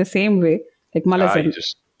everything in the same way. Like Malazan.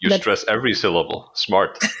 You stress every syllable.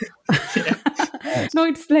 Smart. No,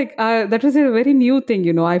 it's that was a very new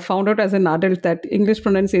thing. I found out as an adult that English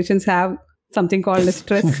pronunciations have something called a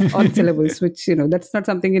stress on syllables, which that's not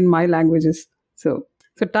something in my languages. So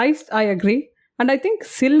Teist, I agree, and I think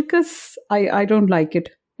Silkus, I don't like it.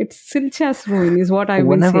 It's Silchas ruin is what I've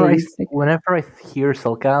been saying. Whenever I hear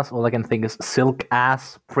Silkas, all I can think is Silk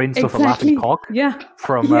Ass Prince of a Laughing Cock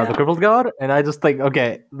from The Crippled God. And I just think,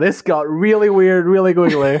 okay, this got really weird really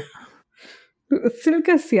quickly.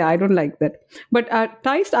 Silkus, I don't like that. But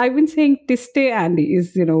Teist, I've been saying Tiste Andy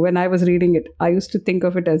is, when I was reading it, I used to think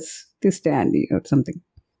of it as Tiste Andy or something.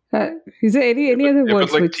 Is there any other Yeah, but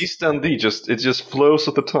words like which? T stand D, it just flows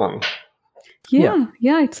at the tongue, Yeah.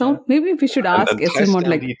 It sounds. Maybe we should ask and Thai Esselmont. stand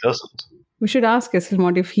Like D doesn't. we should ask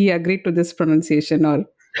Esselmont if he agreed to this pronunciation, or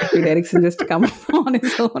did Erickson just come on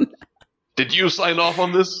his own? Did you sign off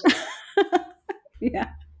on this? Yeah.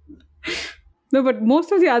 No, but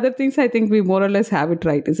most of the other things, I think we more or less have it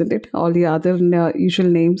right, isn't it? All the other usual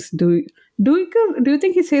names. Duiker, do you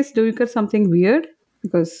think he says Duiker something weird?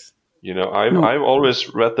 Because You know, I've no. I've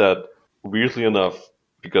always read that weirdly enough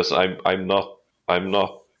because I'm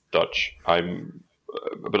not Dutch.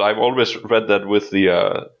 But I've always read that with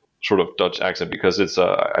the sort of Dutch accent because it's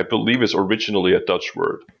I believe it's originally a Dutch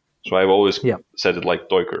word. So I've always Yeah. said it like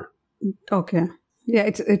Duiker. Okay. Yeah,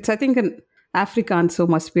 it's I think an Afrikaans, so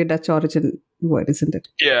must be a Dutch origin word, isn't it?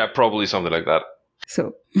 Yeah, probably something like that.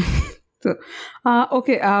 So,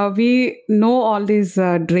 okay. We know all these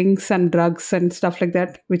drinks and drugs and stuff like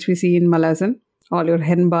that, which we see in Malazan. All your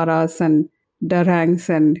henbaras and darangs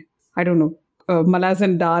and I don't know,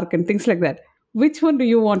 Malazan dark and things like that. Which one do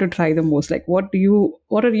you want to try the most? Like, what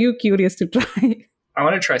are you curious to try? I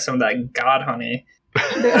want to try some of that god honey.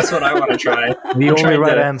 That's what I want to try. The I'm only trying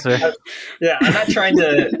right to- answer. Yeah, I'm not trying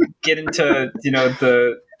to get into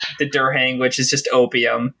the durhang, which is just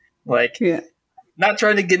opium. Like, Yeah. not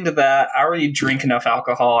trying to get into that. I already drink enough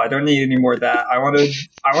alcohol. I don't need any more of that. I want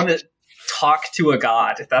to talk to a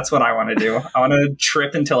god. That's what I want to do. I want to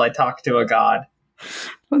trip until I talk to a god.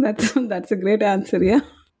 Well, that's a great answer. Yeah.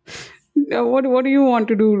 What do you want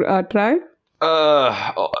to do? Try?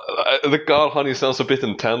 The god honey sounds a bit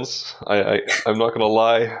intense. I'm not gonna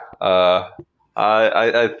lie.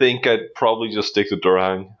 I think I'd probably just stick to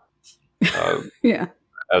Durhang Yeah.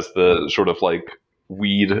 as the sort of like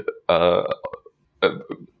weed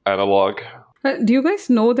analog. Do you guys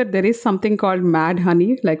know that there is something called mad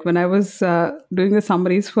honey? Like when I was doing the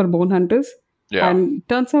summaries for bone hunters, Yeah. and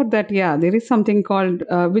turns out that there is something called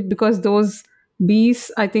because those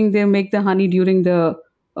bees, I think they make the honey during the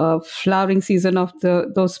flowering season of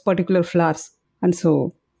those particular flowers, and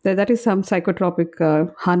so that is some psychotropic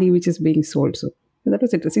honey which is being sold. So that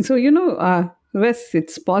was interesting. So Wes,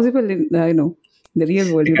 it's possible in the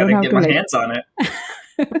real world. I You don't gotta have get to my like. hands on it.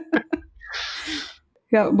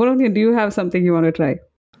 Yeah, Bologna, do you have something you want to try?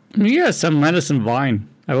 Yeah, some medicine wine.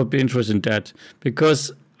 I would be interested in that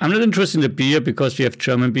because I'm not interested in the beer because we have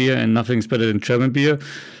German beer and nothing's better than German beer.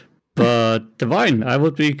 But the wine, I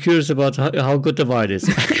would be curious about how good the wine is.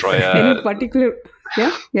 Try Any particular?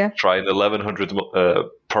 Yeah. try an 1100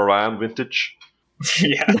 Paran vintage.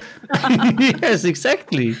 Yeah. Yes,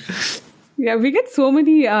 exactly. Yeah, we get so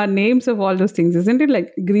many names of all those things, isn't it?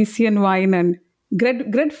 Like Grecian wine and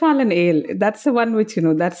Gredfallen ale. That's the one which,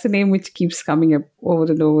 that's the name which keeps coming up over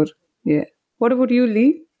and over. Yeah. What about you,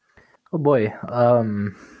 Lee? Oh boy.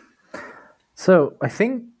 So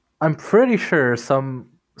I'm pretty sure some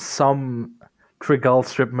Trigal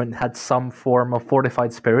stripment had some form of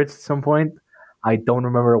fortified spirits at some point. I don't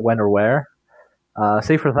remember when or where.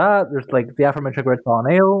 Say for that, there's like the aforementioned Red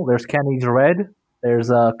Fallen Ale. There's Kenny's Red.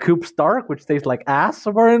 There's Coop's Dark, which tastes like ass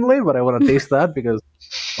apparently, but I want to taste that because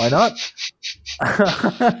why not?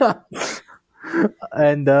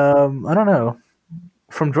 And I don't know.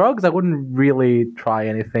 From drugs, I wouldn't really try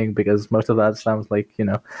anything because most of that sounds like,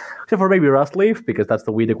 except for maybe Rust Leaf because that's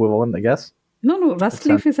the weed equivalent, I guess. No, Rust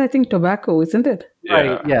Leaf is, I think, tobacco, isn't it? Yeah.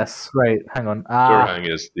 Right, yes, right. Hang on. Durhang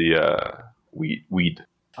is the weed.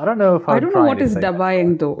 I don't know if I I'd don't know try what is anything.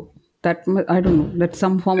 dabaying though. I don't know. That's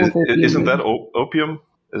some form of opium. Isn't that opium?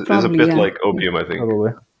 It's a Probably, bit yeah. like opium, I think.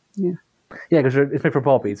 Probably. Yeah. Yeah, because it's made for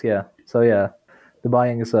poppies, yeah. So, yeah. The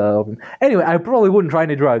buying is open. Anyway, I probably wouldn't try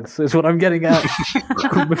any drugs, is what I'm getting at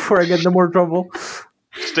before I get into more trouble.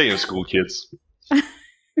 Stay in school, kids.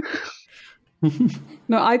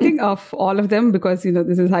 No, I think of all of them because,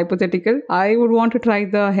 this is hypothetical. I would want to try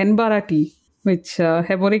the Henbara tea, which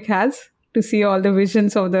Heboric has, to see all the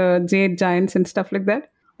visions of the jade giants and stuff like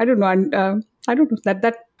that. I don't know. And I don't know.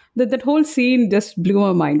 That whole scene just blew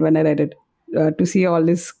my mind when I read it. To see all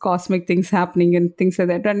these cosmic things happening and things like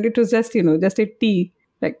that. And it was just, just a tea.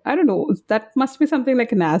 Like, I don't know. That must be something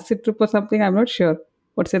like an acid trip or something. I'm not sure.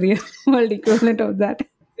 What's the real world equivalent of that?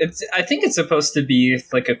 I think it's supposed to be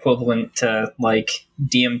like equivalent to like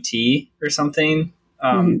DMT or something,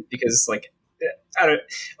 because like I don't.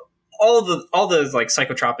 All the like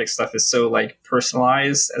psychotropic stuff is so like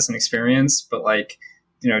personalized as an experience, but like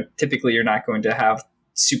typically you're not going to have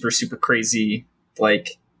super crazy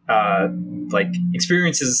like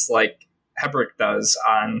experiences like Hebrick does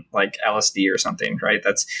on like LSD or something, right?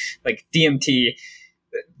 That's like DMT.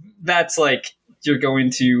 That's like you're going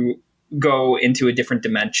to go into a different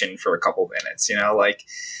dimension for a couple minutes,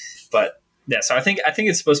 but Yeah, so I think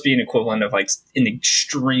it's supposed to be an equivalent of like an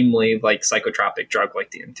extremely like psychotropic drug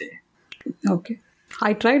like DMT. Okay.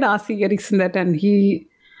 I tried asking Erickson that, and he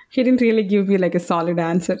didn't really give me like a solid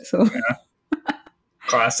answer. So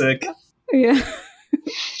Classic. yeah.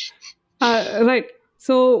 Right.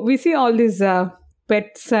 So we see all these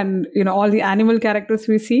pets and all the animal characters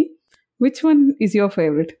we see. Which one is your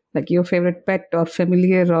favorite? Like your favorite pet or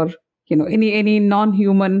familiar or any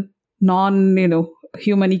non-human,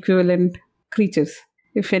 human equivalent creatures.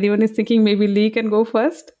 If anyone is thinking, maybe Lee can go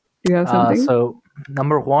first. Do you have something? So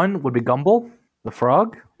number 1 would be Gumball, the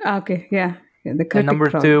frog. Okay, yeah, the And critic number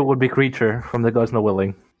frog. 2 would be Creature from The Gods No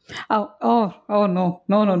Willing. Oh no!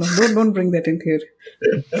 Don't bring that in here.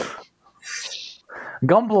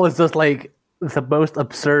 Gumball is just like the most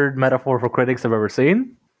absurd metaphor for critics I've ever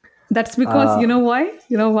seen. That's because you know why?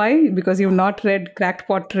 You know why? Because you've not read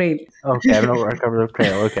Crackpot Trail. Okay, I've never covered the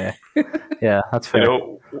trail. Okay, yeah, that's fair.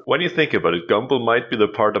 When you think about it, Gumball might be the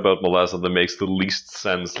part about Molassa that makes the least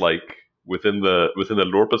sense, like within the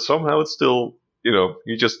lore, but somehow it's still,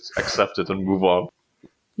 you just accept it and move on.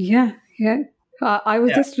 Yeah. I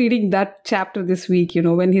was just reading that chapter this week.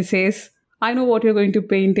 When he says, "I know what you're going to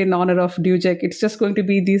paint in honor of Dujek. It's just going to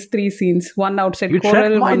be these 3 scenes: one outside You coral,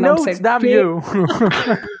 checked my one notes, outside damn play."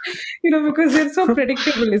 you! Because they're so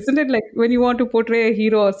predictable, isn't it? Like when you want to portray a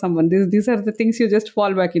hero or someone, these are the things you just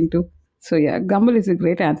fall back into. So yeah, Gumball is a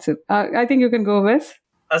great answer. I think you can go, Wes.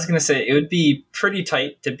 I was gonna say it would be pretty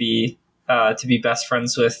tight to be best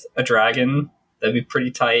friends with a dragon. That'd be pretty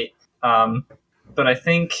tight. But I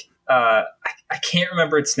think I can't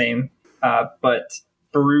remember its name. But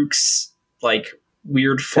Baruch's like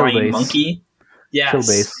weird flying Chillbase. monkey. Yes.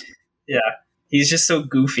 Chillbase. Yeah. He's just so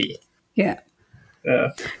goofy. Yeah.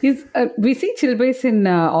 We see Chillbase in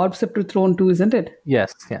Orbs Up to Throne too, isn't it?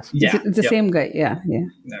 Yes. Yeah. It's the same guy. Yeah.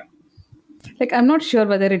 No. Like I'm not sure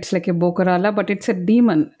whether it's like a Bokarala, but it's a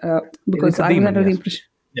demon. Because It's a I was demon, under the yes. impression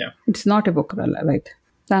Yeah. it's not a Bokarala, right?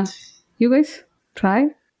 You guys try?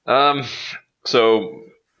 So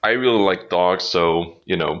I really like dogs, so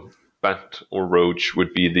Bent or Roach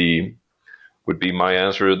would be my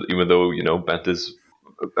answer, even though Bent is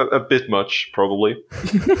a bit much probably,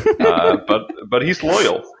 but he's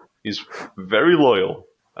loyal. He's very loyal.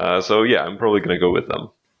 So yeah, I'm probably gonna go with them.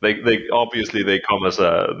 They obviously they come as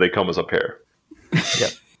a pair.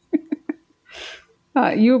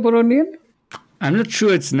 You, Boronian? I'm not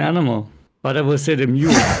sure it's an animal, but I will say the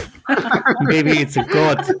mule. Maybe it's a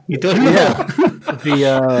god. You don't know.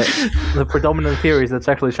 Yeah. The predominant theory is that's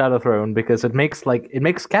actually Shadow Throne because it makes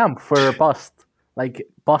camp for Bust. Like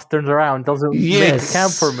Bust turns around, doesn't make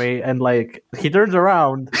camp for me, and like he turns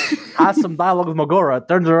around, has some dialogue with Mogora,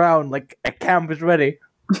 turns around, like a camp is ready.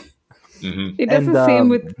 Mm-hmm. It does And, the same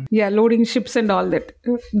with loading ships and all that.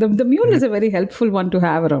 The mule is a very helpful one to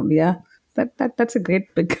have around. Yeah, that's a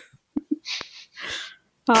great pick.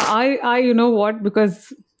 I you know what?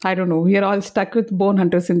 Because I don't know, we are all stuck with bone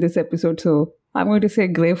hunters in this episode, so I'm going to say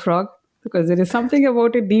Grey Frog because there is something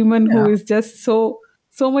about a demon who is just so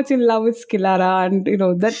much in love with Skylara,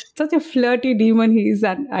 and that's such a flirty demon he is,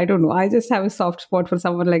 and I don't know. I just have a soft spot for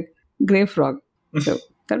someone like Grey Frog, so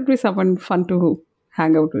that would be someone fun to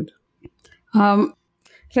hang out with.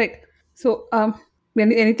 Right. So,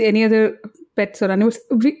 any other pets or animals?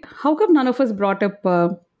 How come none of us brought up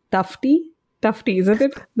Tufty? Tufty, isn't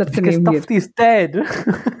it? That's the Because name here. Tufty's dead.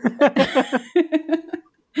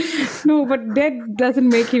 No, but dead doesn't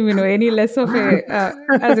make him, any less of a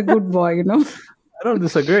as a good boy, I don't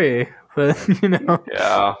disagree, but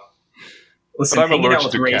Yeah. Listen, But I'm hanging out allergic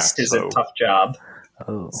with to Race cats, is so- a tough job.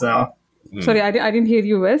 Oh. So, Sorry, I didn't hear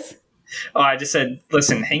you, Wes. I just said,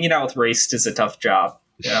 listen, hanging out with Race is a tough job.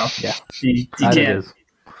 Yeah. You That it can't. is.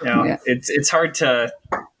 Yeah. It's hard to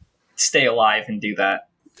stay alive and do that.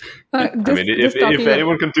 I mean, if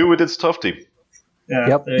anyone can do it, it's Tufty. Yeah,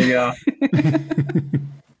 Yep. there you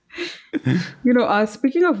go.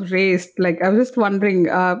 Speaking of race, like I was just wondering,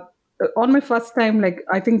 on my first time, like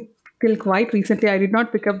I think till quite recently, I did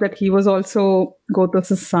not pick up that he was also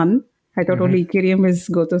Gothos' son. I thought only Ikiriam is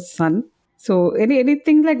Gothos' son. So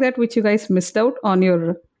anything like that which you guys missed out on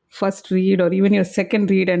your first read or even your second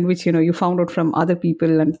read, and which you found out from other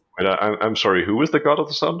people and Wait, I'm sorry. Who is the god of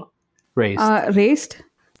the sun? Raised. raised.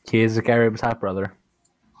 He is Ikariam's half brother.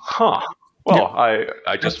 Huh. Well,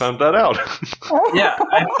 I just found that out. Yeah,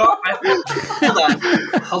 I thought.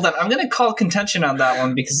 Hold on. I'm going to call contention on that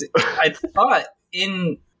one because I thought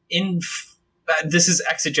in this is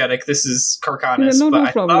exegetic. This is Carcanus, No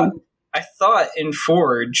but problem. I thought in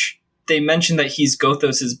Forge they mentioned that he's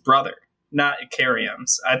Gothos' brother, not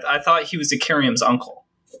Ikariam's. I thought he was Ikariam's uncle.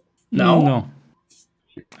 No?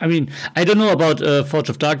 I mean, I don't know about Forge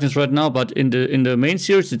of Darkness right now, but in the main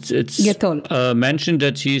series, it's Gethol. mentioned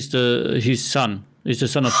that he's the son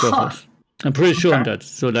of Huh. Gothos. I'm pretty sure on Okay. that.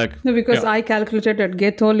 So like, No, because yeah. I calculated that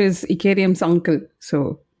Gethol is Icarium's uncle.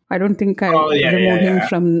 So I don't think I Oh, yeah, removed him yeah.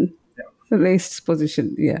 from the race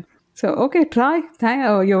position. Yeah. So, okay, try.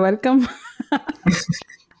 Oh, you're welcome.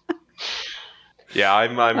 Yeah,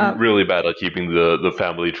 I'm really bad at keeping the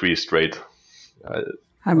family tree straight.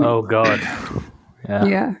 I mean, Oh God. Yeah.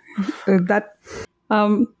 yeah. That.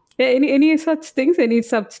 Yeah, any such things, any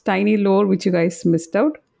such tiny lore which you guys missed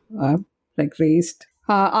out, like raised.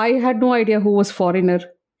 I had no idea who was foreigner.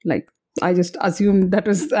 Like I just assumed that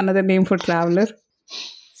was another name for traveler.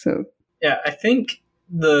 So Yeah, I think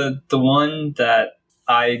the one that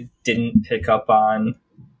I didn't pick up on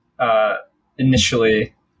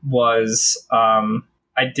initially was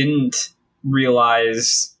I didn't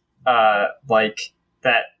realize like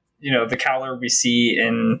that the Cowler we see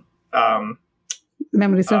in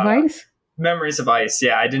memories of ice. Memories of Ice.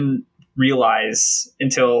 Yeah, I didn't realize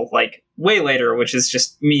until like way later, which is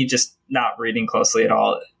just me just not reading closely at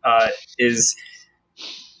all. Is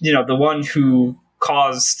the one who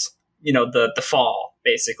caused the fall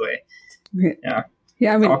basically. Yeah,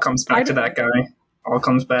 Yeah, I mean, all comes back to that guy. All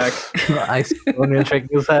comes back. I still need to check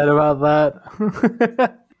his head about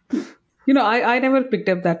that. I never picked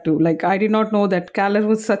up that too. Like I did not know that Kalar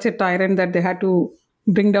was such a tyrant that they had to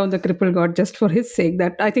bring down the cripple god just for his sake.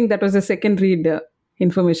 That I think that was a second read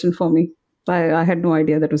information for me. I had no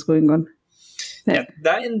idea that was going on. Yeah,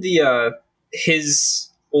 that and the his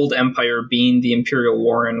old empire being the Imperial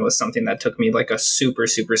Warren was something that took me like a super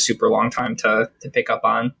super super long time to pick up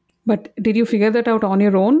on. But did you figure that out on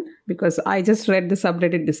your own? Because I just read the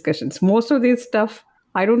subreddit discussions. Most of this stuff,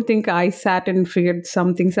 I don't think I sat and figured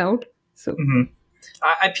some things out. So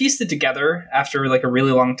I pieced it together after like a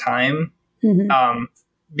really long time,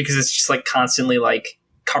 because it's just like constantly like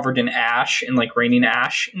covered in ash and like raining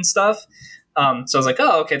ash and stuff. So I was like,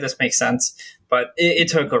 oh, okay, this makes sense. But it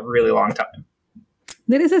took a really long time.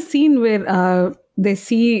 there is a scene where they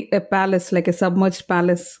see a palace, like a submerged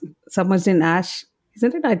palace, submerged in ash.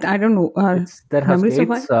 Isn't it? I don't know. That has Memories of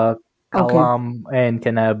gates. Ice? Kalam and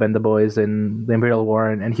Keneb and the boys in the Imperial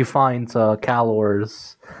Warren, and he finds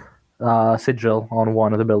Kalor's sigil on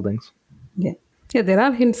one of the buildings. Yeah. Yeah, there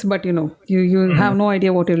are hints, but you have no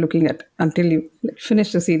idea what you're looking at until you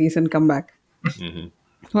finish the series and come back.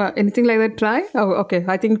 Well, anything like that, try? Oh, okay.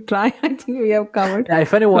 I think try. I think we have covered. Yeah,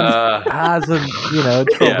 if anyone hasn't, tried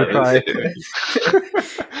to try.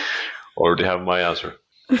 Already have my answer.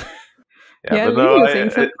 Yeah, but Lee, no, you were saying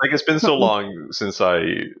something? like it's been so long since I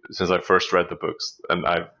first read the books, and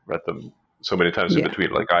I've read them so many times in Yeah.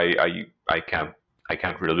 between. Like I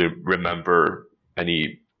can't really remember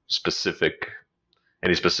any specific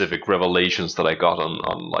revelations that I got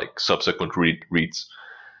on like subsequent reads.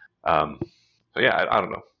 So yeah, I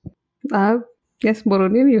don't know. Yes,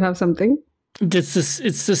 Boronian, you have something? It's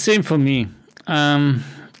the same for me.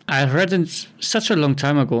 I read it such a long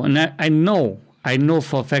time ago, and I know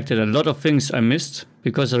for a fact that a lot of things I missed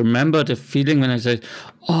because I remember the feeling when I said,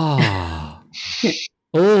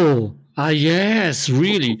 yes,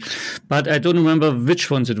 really. But I don't remember which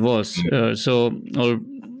ones it was. Or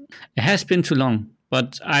it has been too long.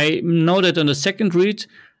 But I know that on the second read,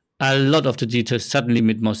 a lot of the details suddenly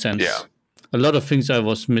made more sense. Yeah. A lot of things I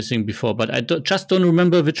was missing before, but I just don't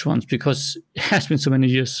remember which ones because it has been so many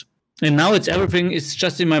years. And now everything is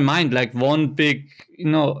just in my mind, like one big,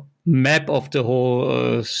 map of the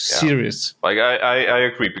whole series. Like I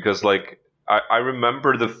agree, because like I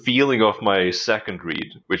remember the feeling of my second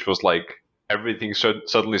read, which was like everything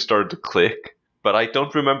suddenly started to click, but I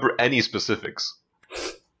don't remember any specifics.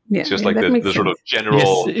 Yeah, It's just yeah, like that makes the sort of sense.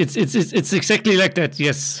 general. Yes, it's exactly like that.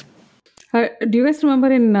 Yes. Do you guys remember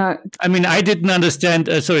in I mean, I didn't understand.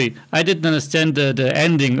 I didn't understand the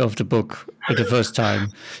ending of the book the first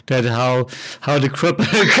time. That how the cripple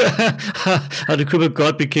how the crippled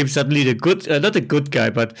god became suddenly the good, not a good guy,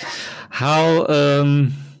 but how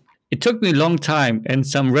it took me a long time and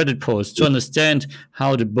some Reddit posts to understand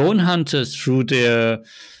how the bone hunters, through their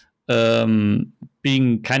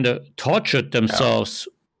being kind of tortured themselves,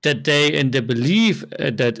 that they believe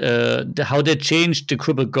that how they changed the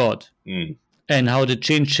crippled god. And how they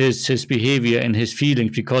changed his behavior and his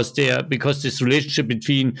feelings because this relationship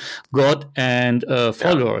between God and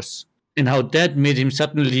followers, and how that made him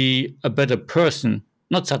suddenly a better person.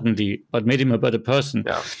 Not suddenly, but made him a better person.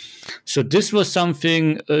 Yeah. So this was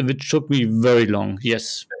something which took me very long.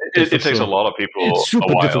 Yes, It takes a lot of people. It's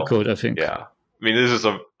super a while. difficult, I think. Yeah. I mean, this is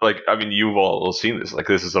you've all seen this. Like,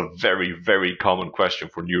 this is a very, very common question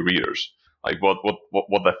for new readers. Like, what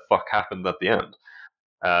the fuck happened at the end?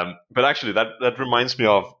 But actually, that reminds me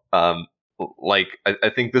of like I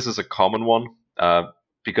think this is a common one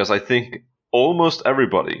because I think almost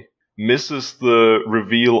everybody misses the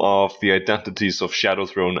reveal of the identities of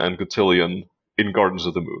Shadowthrone and Cotillion in Gardens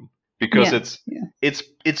of the Moon because Yeah, it's yeah.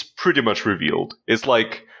 it's pretty much revealed. It's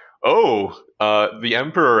like, oh, the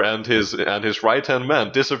Emperor and his right hand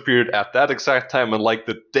man disappeared at that exact time, and like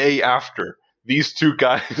the day after, these two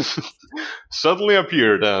guys suddenly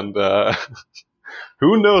appeared, and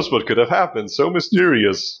who knows what could have happened? So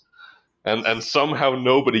mysterious, and somehow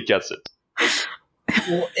nobody gets it.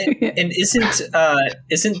 Well, and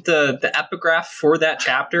isn't the epigraph for that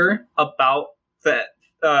chapter about the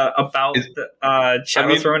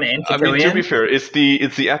Shadowthrone and I mean, to Cotillion? be fair, it's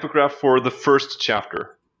the epigraph for the first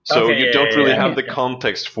chapter, so Okay, you yeah, don't yeah, really yeah. have the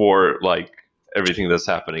context for like everything that's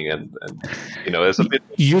happening, and it's a bit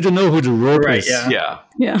You don't know who the rope Right, is. yeah. yeah.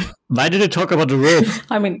 Yeah. Why did they talk about the rope?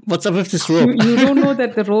 I mean, What's up with this rope? you don't know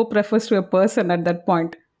that the rope refers to a person at that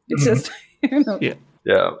point. It's just, Yeah.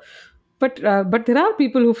 Yeah. But there are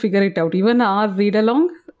people who figure it out. Even our read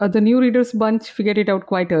along, the new readers bunch figured it out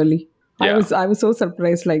quite early. Yeah. I was so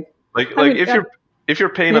surprised. Like I mean, if you're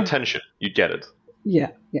paying yeah. attention, you get it.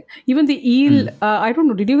 Yeah. Even the eel. I don't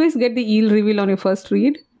know. Did you guys get the eel reveal on your first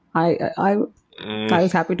read? I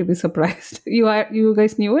was happy to be surprised. You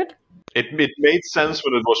guys knew it? It made sense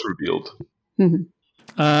when it was revealed. Mm-hmm.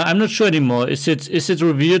 I'm not sure anymore. Is it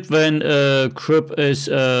revealed when Crip is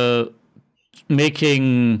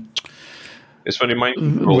making It's when you mind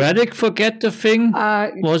control. Radic forget the thing?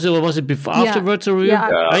 Was it before afterwards a reveal?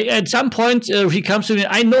 Yeah. At some point he comes to me,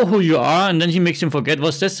 I know who you are, and then he makes him forget.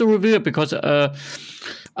 Was that the reveal? Because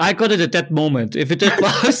I got it at that moment. If it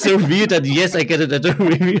was the reveal, then yes, I get it at the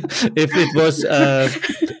reveal. If it was,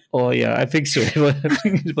 I think so. I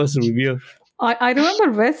think it was a reveal. I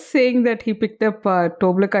remember Wes saying that he picked up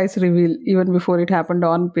Toblakai's reveal even before it happened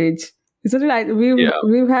on page. Isn't it?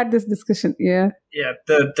 We've had this discussion. Yeah. Yeah.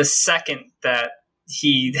 The second that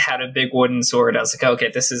he had a big wooden sword, I was like,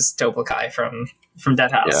 okay, this is Toblakai from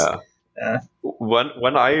Dead House. Yeah.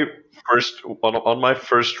 When I first on my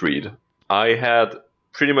first read, I had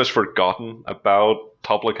pretty much forgotten about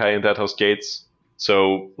Toplakai and Dead House Gates.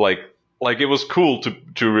 So like it was cool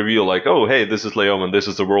to reveal like, oh hey, this is Leoman, this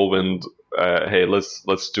is the Whirlwind. Hey,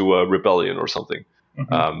 let's do a rebellion or something.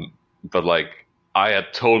 Mm-hmm. But like I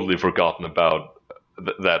had totally forgotten about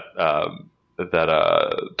that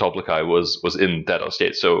Toplakai was in Dead House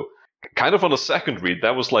Gates. So kind of on a second read,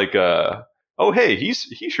 that was like, oh hey, he's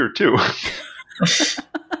here too.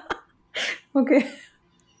 Okay.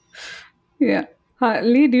 Yeah.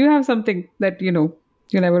 Lee, do you have something that you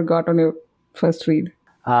never got on your first read?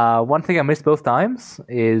 One thing I missed both times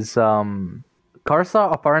is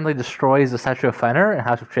Karsa apparently destroys the statue of Fenner in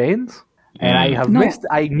House of Chains, and I have missed.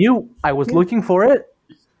 I knew I was looking for it,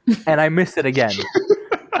 and I missed it again. So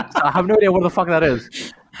I have no idea what the fuck that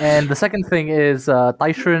is. And the second thing is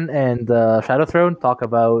Tyshren and Shadowthrone talk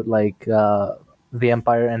about like the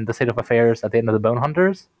Empire and the state of affairs at the end of the Bone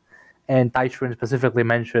Hunters. And Tyshren specifically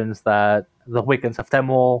mentions that the Wiccans have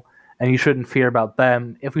Temwall, and you shouldn't fear about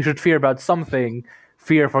them. If we should fear about something,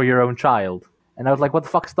 fear for your own child. And I was like, what the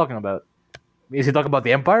fuck is he talking about? Is he talking about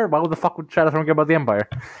the Empire? Why the fuck would Shadowthrone care about the Empire?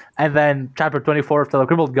 And then chapter 24 of the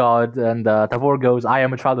Crippled God, and Tavor goes, I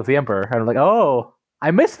am a child of the Emperor. And I'm like, oh,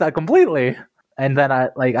 I missed that completely. And then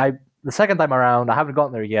the second time around, I haven't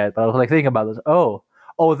gotten there yet, but I was like thinking about this. Oh,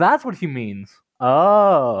 that's what he means.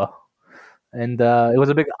 Oh. And it was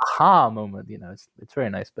a big aha moment, it's very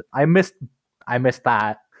nice. But I missed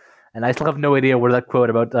that, and I still have no idea where that quote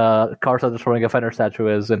about Karsa destroying a Fenner statue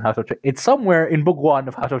is in House of Chains. It's somewhere in book 1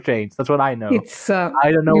 of House of Chains. That's what I know. It's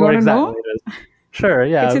I don't know where exactly it is. Sure,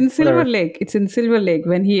 yeah. It's in Silver Lake. It's in Silver Lake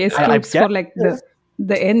when he escapes for like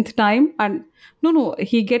the nth time, and no,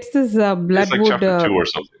 he gets this bloodwood. It's like chapter 2 or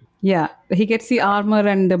something. Yeah, he gets the armor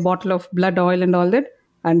and the bottle of blood oil and all that,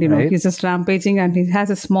 and he's just rampaging, and he has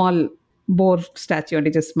a small boar statue and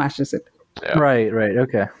he just smashes it. Yeah. Right,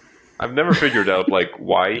 okay. I've never figured out like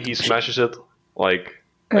why he smashes it. Is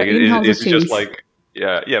it just like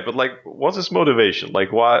but like what's his motivation?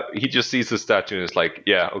 Like why he just sees the statue and is like,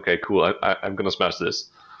 yeah, okay, cool, I'm gonna smash this.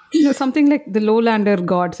 Something like the Lowlander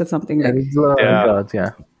gods or something like gods,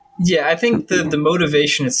 yeah. Yeah, I think the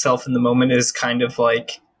motivation itself in the moment is kind of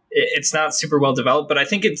like it's not super well developed, but I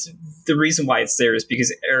think it's the reason why it's there is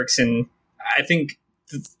because Erickson, I think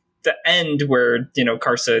the end where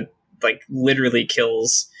Karsa like literally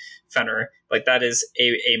kills Fenner, like that is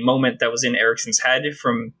a moment that was in Erickson's head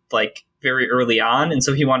from like very early on, and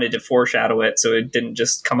so he wanted to foreshadow it so it didn't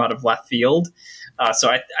just come out of left field.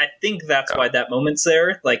 So I think that's why that moment's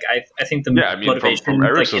there. Like I think the motivation from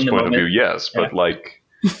Erickson's like, in the point moment, of view, yes, but like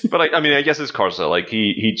But like, I mean, I guess it's Karza. Like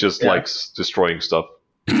he just likes destroying stuff.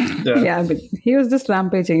 Yeah, but he was just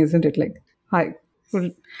rampaging, isn't it? Like, hi.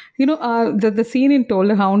 The scene in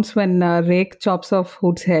Toll Hounds when Rake chops off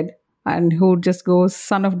Hood's head and Hood just goes,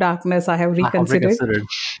 "Son of darkness, I have I have reconsidered." reconsidered.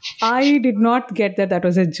 I did not get that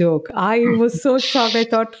was a joke. I was so shocked. I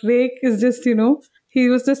thought Rake is just, he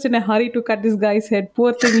was just in a hurry to cut this guy's head.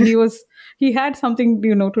 Poor thing. He had something,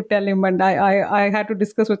 to tell him. And I had to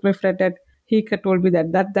discuss with my friend that he told me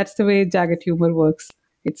that's the way jagged humor works.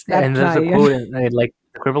 It's that And there's a dry. quote in like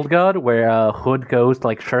Crippled God where Hood goes to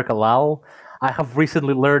like shirk a lal. I have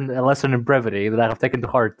recently learned a lesson in brevity that I have taken to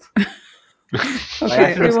heart.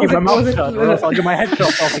 I should have kept my mouth shut, or else I'll get my head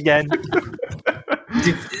chopped off again.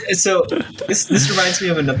 Dude, so this reminds me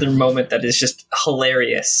of another moment that is just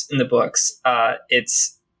hilarious in the books.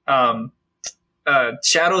 It's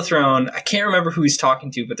Shadow Throne. I can't remember who he's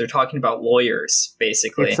talking to, but they're talking about lawyers,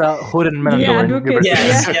 basically. It's Hood and Menendor. Yeah, advocate.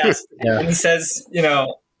 Yes. Yeah. And he says,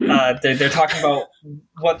 they're talking about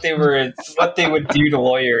what they would do to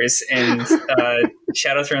lawyers, and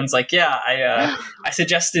Shadow Throne's like, I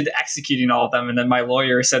suggested executing all of them, and then my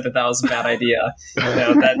lawyer said that was a bad idea.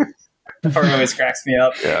 That part always cracks me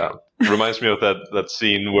up. Yeah, reminds me of that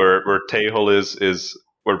scene where Tehol is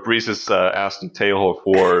where Breeze is asking Tehol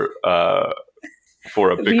for a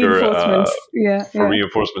bigger Reinforcements.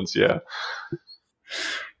 reinforcements. Yeah.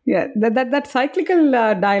 Yeah, that cyclical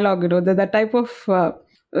dialogue, that type of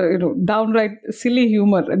downright silly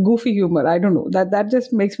humor, goofy humor. I don't know, that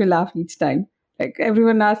just makes me laugh each time. Like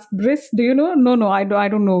everyone asks, "Briss, do you know?" No, I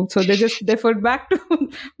don't know. So they just deferred back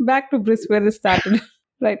to Briss where it started,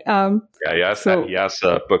 right? He asked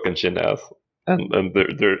Book and Shinaz, and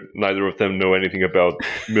they're neither of them know anything about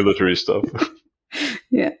military stuff.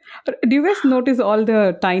 Yeah. Do you guys notice all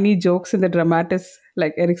the tiny jokes in the dramatis?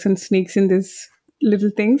 Like Erickson sneaks in these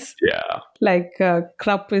little things. Yeah. Like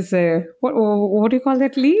Krupp is a what do you call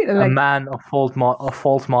that, Lee? A Like man of false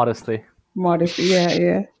modesty. modesty.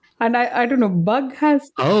 Yeah. And I don't know. Bug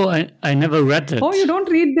has. Oh, I never read it. Oh, you don't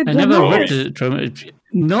read the I never read dramatis? the drama.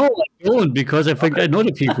 No, I don't, because I think I know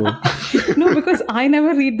the people. No, because I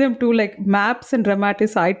never read them too. Like maps and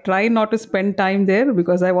dramatis, I try not to spend time there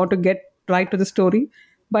because I want to get right to the story.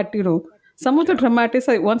 But some of the dramatis,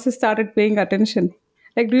 once I started paying attention.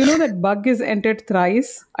 Like, do you know that Bug is entered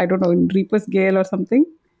thrice? I don't know, in Reaper's Gale or something.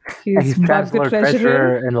 He's Bug the Chancellor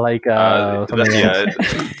Treasurer. and like something else.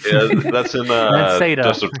 That's in And Seda.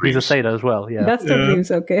 Dust of He's a Dreams. Seda as well. Yeah. Dust of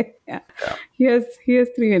Dreams, okay. Yeah. He has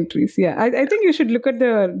 3 entries. Yeah. I think you should look at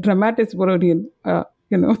the dramatis Borodian, I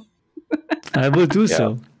will do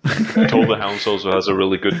so. Toll the Hounds also has a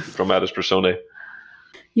really good dramatis personae.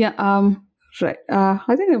 Yeah, right.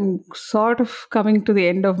 I think I'm sort of coming to the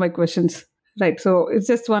end of my questions. Right. So it's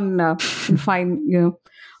just one fine,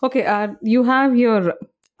 Okay, you have your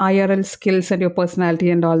IRL skills and your personality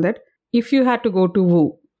and all that. If you had to go to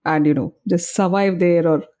Wu and, just survive there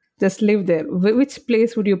or just live there, which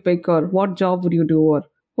place would you pick, or what job would you do, or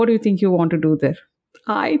what do you think you want to do there?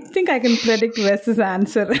 I think I can predict Wes's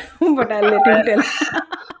answer, but I'll let him tell.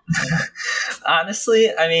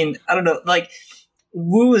 Honestly, I mean, I don't know. Like,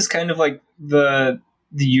 Wu is kind of like the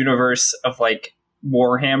universe of like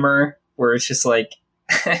Warhammer, where it's just like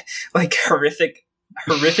like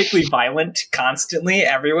horrifically violent constantly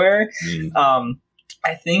everywhere.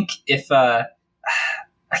 I think if I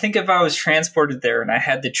was transported there and I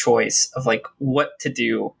had the choice of like what to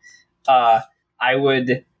do, I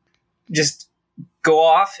would just go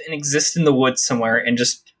off and exist in the woods somewhere and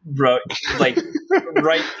just write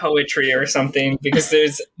poetry or something, because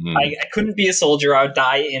I couldn't be a soldier. I would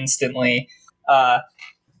die instantly.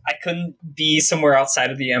 I couldn't be somewhere outside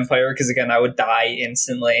of the Empire because, again, I would die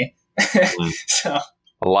instantly. So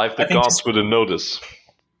A life the gods wouldn't notice.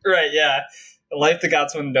 Right, yeah. A life the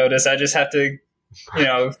gods wouldn't notice. I just have to,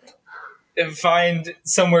 find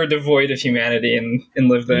somewhere devoid of humanity and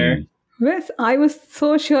live there. Wes, I was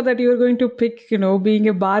so sure that you were going to pick, being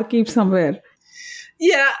a barkeep somewhere.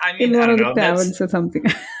 Yeah, I mean, in one I of don't the know. taverns or something.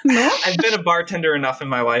 No? I've been a bartender enough in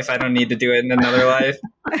my life. I don't need to do it in another life.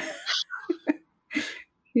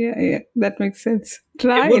 Yeah, that makes sense.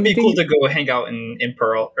 Try It would anything. be cool to go hang out in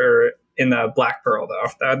Pearl, or in the Black Pearl, though.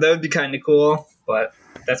 That would be kind of cool, but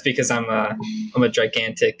that's because I'm a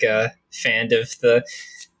gigantic fan of the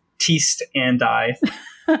Teast and I.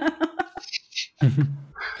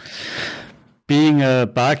 Being a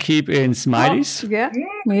barkeep in Smileys Yeah,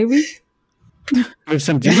 maybe. with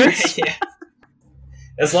some demons. Yeah.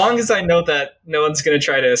 As long as I know that no one's going to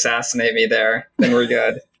try to assassinate me there, then we're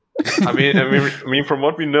good. I mean, from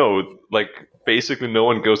what we know, like basically no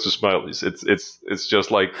one goes to Smileys. It's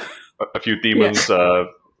just like a few demons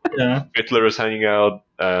Yeah. Hitler is hanging out,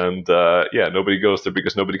 and nobody goes there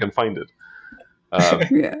because nobody can find it.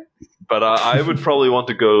 Yeah. But I would probably want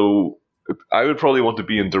to go. I would probably want to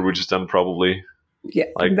be in Darujistan, probably. Yeah.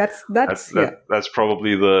 Like That's yeah. that's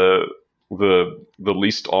probably the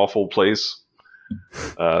least awful place.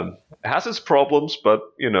 It has its problems, but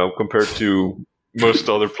compared to most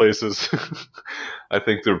other places, I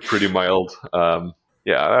think they're pretty mild. I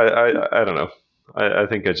don't know. I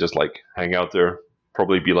think I just like hang out there.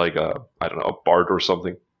 Probably be like I don't know, a bard or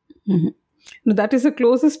something. Mhm. No, that is the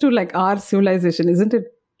closest to like our civilization, isn't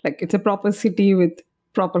it? Like it's a proper city with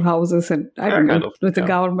proper houses and I Yeah, don't know, kind of. with the Yeah.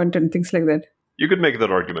 government and things like that. You could make that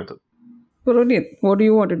argument. Polonian, what do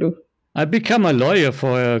you want to do? I become a lawyer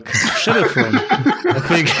for a shadow firm. I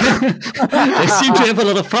think they seem to have a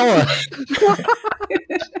lot of power.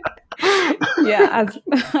 Yeah,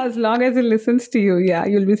 as long as it listens to you, yeah,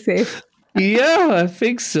 you'll be safe. Yeah, I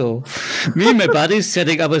think so. Me and my buddies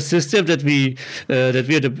setting up a system that we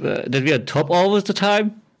are top all the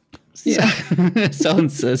time. Yeah.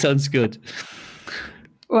 sounds good.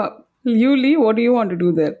 Well, you, Lee, what do you want to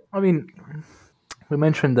do there? I mean, we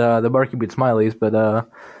mentioned the barkeep with Smileys, but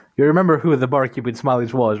you remember who the barkeep with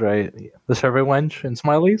Smileys was, right? The server wench in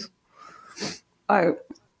Smileys? I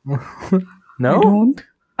No?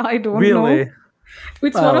 I don't Really? know.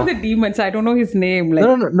 It's one of Oh. the demons. I don't know his name. Like,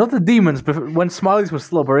 No, not the demons, but when Smileys was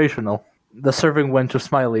still operational. The serving wench of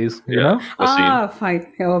Smileys, you know? fine.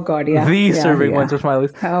 Oh God, yeah. The yeah, serving yeah. wench of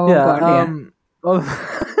Smileys. Oh God, yeah.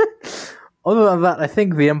 Other than that, I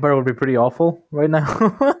think the Empire would be pretty awful right now.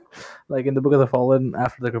 Like in the Book of the Fallen,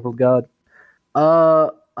 after the Crippled God.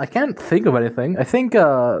 I can't think of anything. I think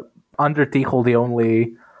under Tichel, the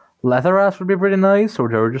only Leatherass would be pretty nice, or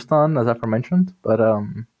Georgistan, as aforementioned. But I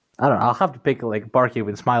don't know. I'll have to pick like Barkeep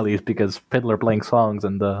and Smileys because Fiddler playing songs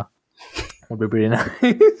and would be pretty nice.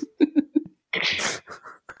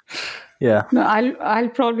 Yeah, No, I'll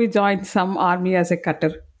probably join some army as a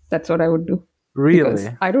cutter. That's what I would do. really. Because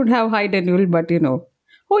I don't have high denule, but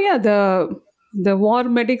oh yeah, the war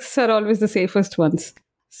medics are always the safest ones.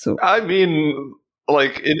 So I mean,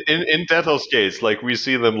 like in Teto's case, like we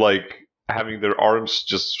see them like having their arms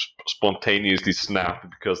just spontaneously snap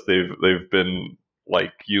because they've been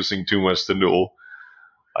like using too much Tenul.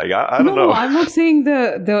 Like I don't know. No, I'm not saying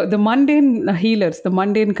the mundane healers, the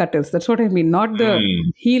mundane cutters. That's what I mean, not the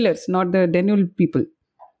healers, not the denule people.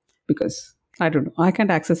 Because I don't know, I can't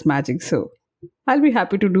access magic, so I'll be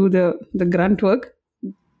happy to do the grunt work.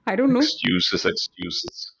 I don't know.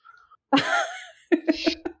 Excuses.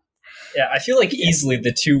 Yeah, I feel like easily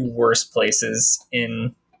the two worst places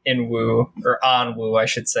in Wu, or on Wu, I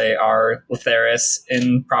should say, are Letheris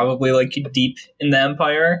and probably like deep in the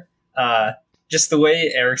Empire. Just the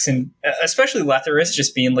way Erickson, especially Letheris,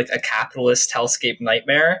 just being like a capitalist hellscape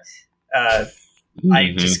nightmare.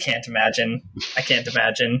 I just can't imagine. I can't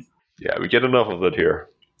imagine. Yeah, we get enough of that here.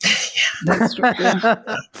 That's true. Yeah.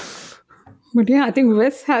 But yeah, I think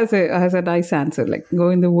Wes has a nice answer, like go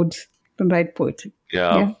in the woods and write poetry.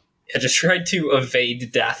 Yeah. I just tried to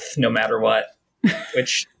evade death no matter what,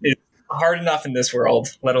 which is hard enough in this world,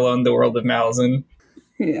 let alone the world of Malazan.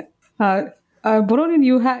 Yeah. Boronin,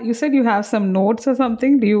 you said you have some notes or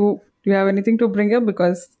something. Do you have anything to bring up?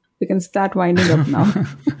 Because we can start winding up now.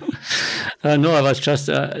 No, I was just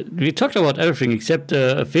we talked about everything except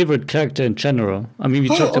a favorite character in general. I mean, we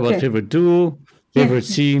talked about favorite duo, favorite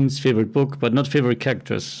scenes, favorite book, but not favorite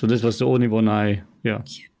characters. So this was the only one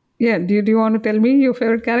Yeah, do you want to tell me your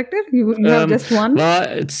favorite character? You have just one? Well,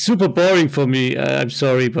 it's super boring for me. I'm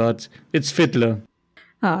sorry, but it's Fiddler.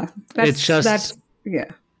 That's yeah.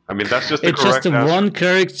 I mean, that's just the It's correct just the answer. one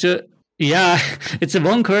character. Yeah, it's the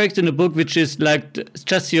one character in the book which is like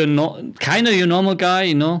just your kind of your normal guy,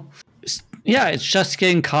 Yeah, it's just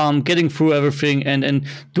getting calm, getting through everything, and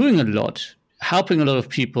doing a lot, helping a lot of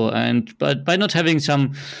people, but by not having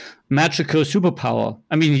some magical superpower.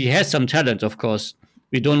 I mean, he has some talent, of course.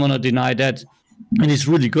 We don't want to deny that, and he's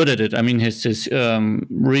really good at it. I mean, his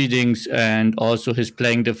readings and also his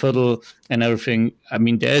playing the fiddle and everything. I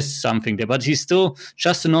mean, there's something there, but he's still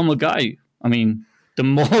just a normal guy. I mean, the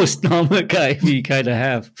most normal guy we kind of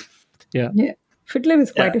have. Yeah. Yeah. Fiddler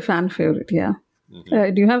is quite a fan favorite, yeah.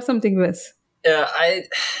 Do you have something, Wes?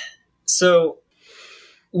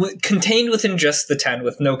 Contained within just the 10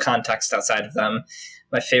 with no context outside of them,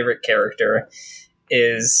 my favorite character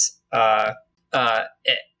is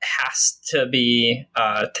it has to be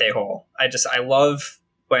Tehol. I love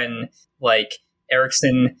when like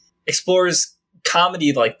Erickson explores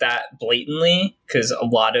comedy like that blatantly, because a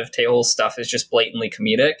lot of Tehol's stuff is just blatantly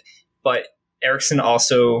comedic, but Erickson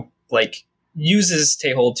also like uses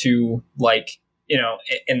Tehol to like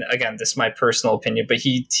and again, this is my personal opinion, but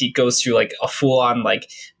he goes through like a full on like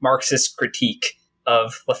Marxist critique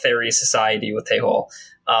of Lotharii society with Tehol.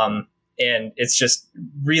 And it's just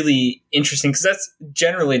really interesting because that's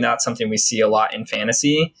generally not something we see a lot in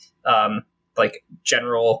fantasy, like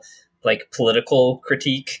general like political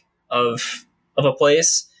critique of a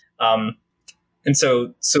place. And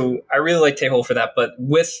so I really like Tehol for that, but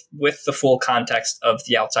with the full context of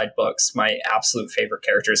the outside books, my absolute favorite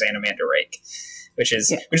character is Anomander Rake, which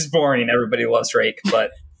is boring. Everybody loves Rake,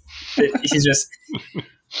 but he's just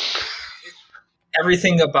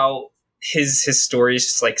everything about his story is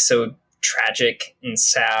just like so tragic and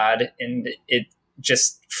sad, and it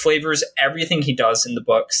just flavors everything he does in the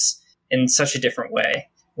books in such a different way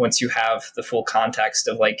once you have the full context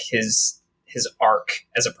of like his arc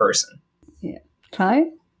as a person. Yeah. Try?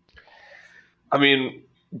 I mean,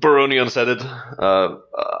 Baronian said it.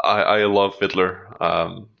 I love Fiddler.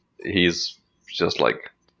 He's just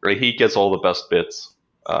like he gets all the best bits.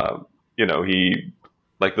 He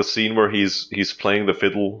like the scene where he's playing the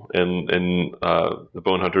fiddle in the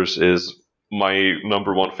Bone Hunters is my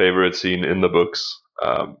number one favorite scene in the books.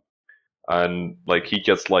 And like he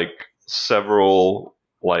gets like several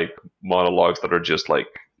like monologues that are just like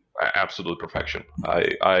absolute perfection.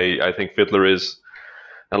 I think Fiddler is,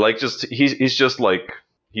 and like just he's just like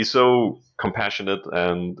he's so compassionate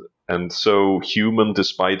and so human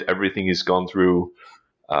despite everything he's gone through.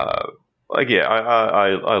 I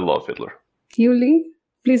love Fiddler. Yuli,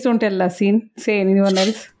 please don't tell Lassine. Say anyone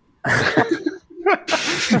else.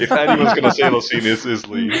 If anyone's gonna say Lassine, is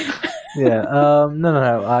Lee. Yeah.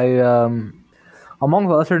 No. I among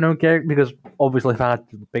the lesser known characters, because obviously if I had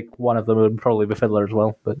to pick one of them, it would probably be Fiddler as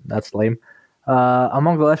well, but that's lame.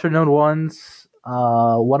 Among the lesser known ones,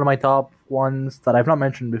 one of my top ones that I've not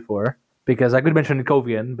mentioned before, because I could mention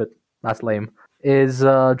Kovian, but that's lame, is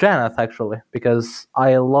Janath, actually, because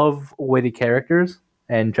I love witty characters,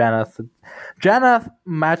 and Janath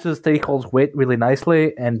matches Tehol's wit really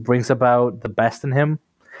nicely and brings about the best in him.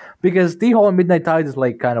 Because Tehol in Midnight Tide is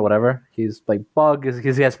like kind of whatever. He's like Bug is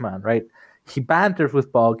his yes man, right? He banters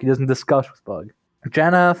with Bug. He doesn't discuss with Bug.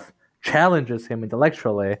 Janath challenges him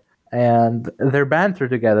intellectually, and their banter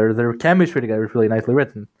together, their chemistry together is really nicely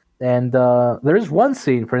written. And there is one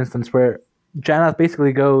scene, for instance, where Janath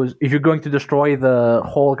basically goes, if you're going to destroy the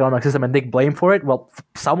whole economic system and take blame for it, well,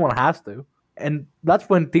 someone has to. And that's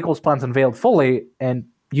when Tehol's plan's unveiled fully, and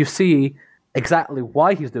you see exactly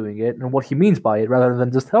why he's doing it and what he means by it, rather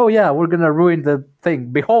than just, oh yeah, we're gonna ruin the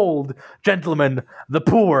thing. Behold, gentlemen, the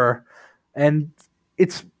poor. And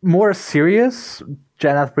it's more serious.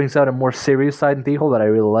 Janath brings out a more serious side in Tehol that I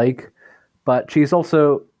really like. But she's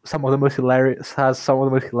also has some of the most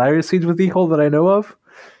hilarious scenes with Tehol that I know of.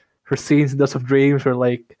 Her scenes in Dust of Dreams where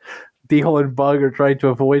like Tehol and Bug are trying to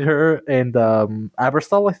avoid her, and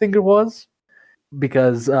Aberstal, I think it was.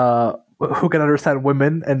 Because who can understand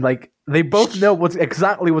women, and like they both know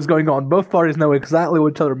exactly what's going on. Both parties know exactly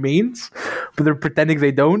what each other means, but they're pretending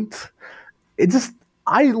they don't.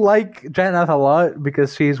 I like Janath a lot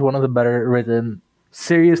because she's one of the better written,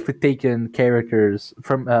 seriously taken characters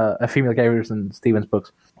from female characters in Stephen's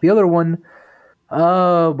books. The other one,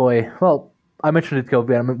 oh boy, well, I mentioned it,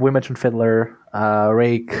 Kobe. We mentioned Fiddler,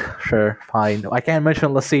 Rake, sure, fine. I can't mention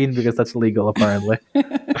Lassine because that's illegal, apparently.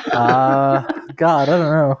 God, I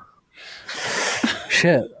don't know.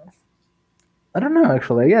 Shit. I don't know,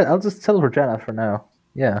 actually. Yeah, I'll just settle for Janath for now.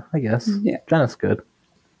 Yeah, I guess. Yeah. Janath's good.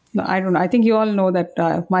 No, I don't know. I think you all know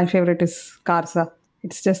that my favorite is Karsa.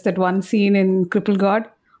 It's just that one scene in Cripple God.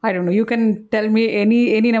 I don't know. You can tell me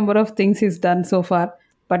any number of things he's done so far,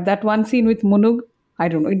 but that one scene with Munug, I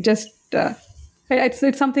don't know. It just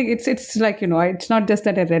it's something. It's like, it's not just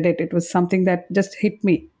that I read it. It was something that just hit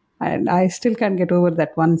me, and I still can't get over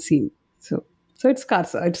that one scene. So it's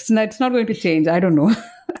Karsa. It's not going to change. I don't know.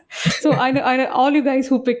 So I know all you guys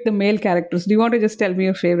who picked the male characters. Do you want to just tell me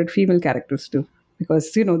your favorite female characters too?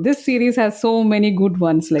 Because this series has so many good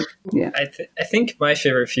ones. Like, yeah, I think my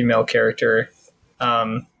favorite female character,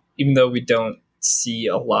 even though we don't see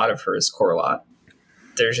a lot of her, is Corlot.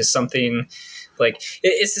 There's just something like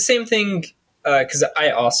it's the same thing because I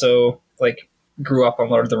also like grew up on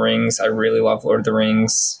Lord of the Rings. I really love Lord of the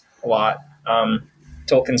Rings a lot.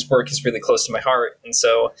 Tolkien's work is really close to my heart, and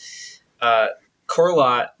so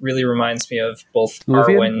Corlot really reminds me of both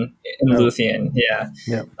Arwen and Luthien. Yeah.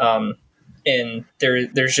 And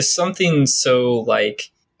there's just something so like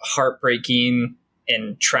heartbreaking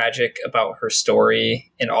and tragic about her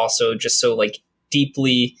story, and also just so like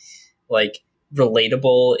deeply like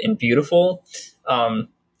relatable and beautiful. And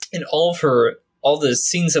all the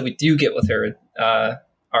scenes that we do get with her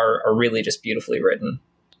are really just beautifully written.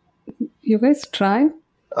 You guys try.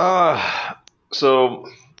 So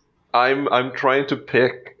I'm trying to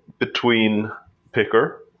pick between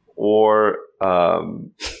Picker or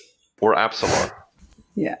Absolar.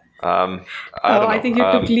 Yeah. I don't I know. think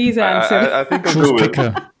you took Lee's answer. I think I'll Choose go with.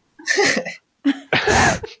 Picker.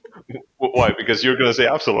 Why? Because you're gonna say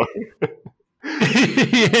Absolar.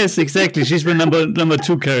 Yes, exactly. She's my number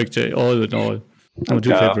 2 character, all in all. Number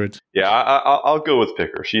 2 favorite. Yeah, I'll go with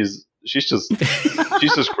Picker. She's just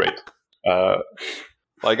great. I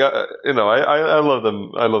love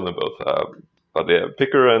them. I love them both. But yeah,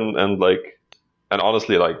 Picker and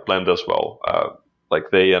honestly like blend as well.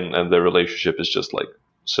 Like they and their relationship is just like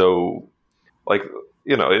so like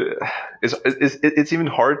it's even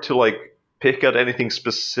hard to like pick out anything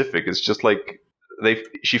specific. It's just like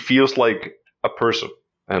she feels like a person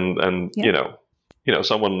and Yeah.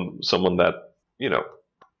 someone that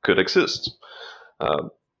could exist.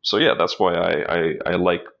 So yeah, that's why I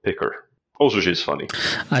like Picker. Also, she's funny.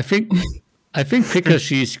 I think Picker,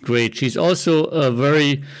 she's great. She's also a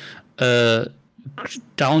very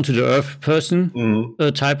down to the earth person,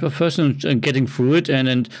 type of person, and getting through it,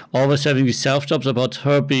 and always having these self doubts about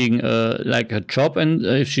her being like her job and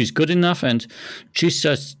if she's good enough, and she's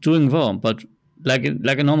just doing well, but like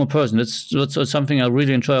a normal person. That's something I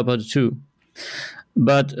really enjoy about it too.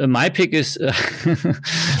 But my pick is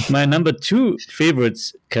my number 2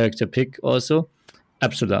 favorites character pick also.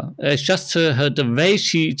 Absolutely. It's just the way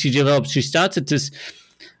she develops. She started this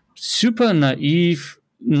super naive,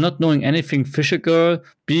 not knowing anything fisher girl,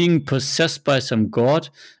 being possessed by some god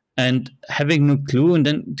and having no clue, and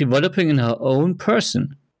then developing in her own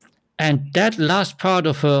person. And that last part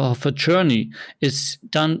of her journey is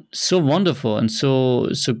done so wonderful and so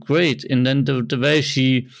great. And then the way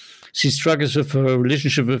she struggles with her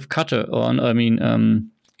relationship with Cutter, or I mean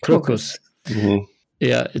Crocus. Mm-hmm.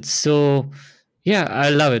 Yeah, it's so. Yeah, I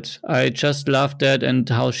love it. I just love that, and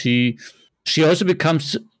how she also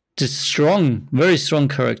becomes this strong, very strong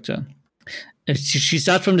character. She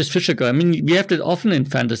starts from this fisher girl. I mean, we have that often in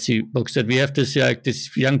fantasy books, that we have this like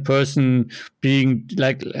this young person being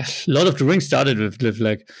like Lord of the Rings started with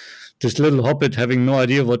like this little hobbit having no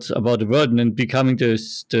idea what's about the world and then becoming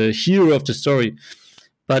the hero of the story.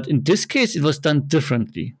 But in this case, it was done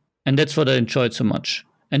differently, and that's what I enjoyed so much.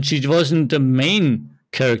 And she wasn't the main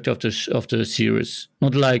character of the series.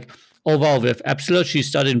 Not like, oh wow, we have Absalom. She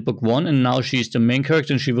started in book 1, and now she's the main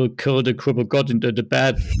character, and she will kill the crippled god and the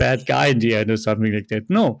bad guy in the end or something like that.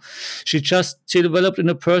 No, she just developed in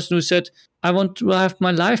a person who said, I want to have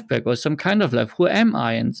my life back, or some kind of life. Who am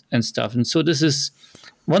I, and stuff. And so this is,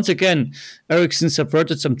 once again, Erickson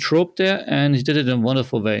subverted some trope there, and he did it in a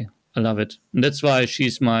wonderful way. I love it, and that's why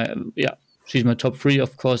she's my top 3,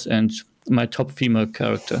 of course, and my top female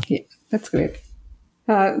character. Yeah, that's great.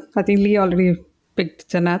 I think Lee already picked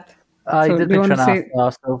Janath. I So did do you pick want to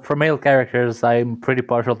Shanath. say- So for male characters, I'm pretty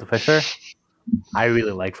partial to Fisher. I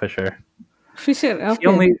really like Fisher. Fisher.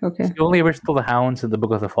 Okay. She only ever stole the hounds in the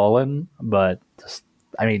Book of the Fallen, but just,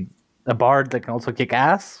 I mean, a bard that can also kick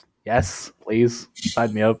ass. Yes, please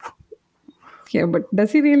sign me up. Yeah, but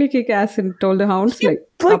does he really kick ass in Toll the Hounds? Like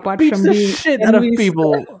apart beats from the being shit out of enemies?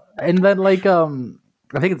 people, and then like I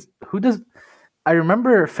think it's who does. I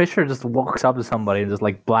remember Fisher just walks up to somebody and just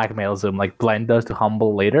like blackmails him, like Glenn does to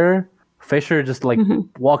Humble later. Fisher just like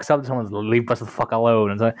walks up to someone and leave us the fuck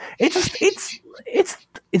alone, and so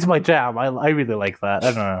it's my jam. I really like that.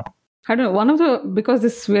 I don't know. I don't know. One of the, because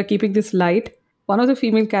this we are keeping this light, one of the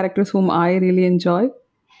female characters whom I really enjoy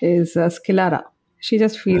is Scylla. She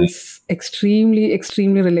just feels extremely,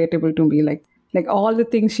 extremely relatable to me. Like all the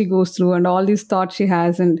things she goes through and all these thoughts she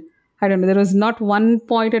has, and I don't know. There was not one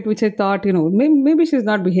point at which I thought, maybe she's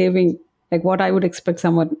not behaving like what I would expect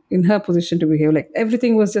someone in her position to behave. Like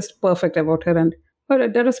everything was just perfect about her, and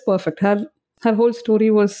that was perfect. Her whole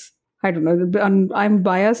story was, I don't know. I'm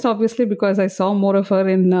biased obviously because I saw more of her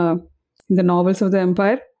in the novels of the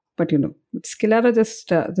Empire, but Scylla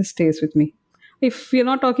just stays with me. If you're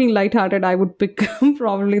not talking lighthearted, I would pick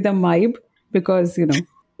probably the Maib, because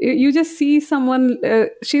you just see someone.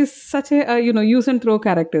 She's such a use and throw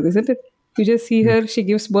character, isn't it? You just see her. She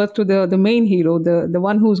gives birth to the main hero, the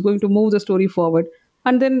one who's going to move the story forward,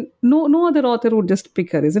 and then no other author would just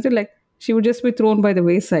pick her, isn't it? Like she would just be thrown by the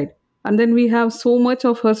wayside, and then we have so much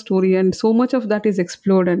of her story, and so much of that is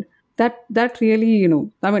explored, and that really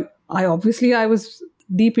I mean, I was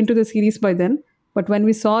deep into the series by then. But when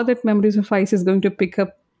we saw that Memories of Ice is going to pick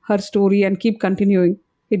up her story and keep continuing,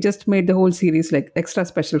 it just made the whole series like extra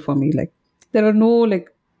special for me. Like there are no like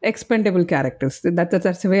expendable characters.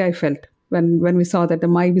 That's the way I felt when we saw that the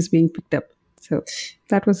Maib is being picked up. So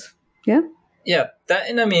that was Yeah, that,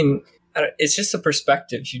 and I mean, it's just a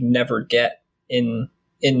perspective you never get in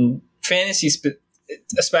fantasy,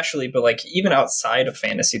 especially, but like even outside of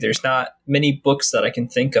fantasy, there's not many books that I can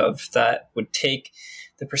think of that would take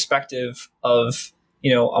the perspective of,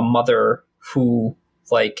 a mother who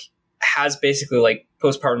like has basically like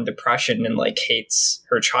postpartum depression and like hates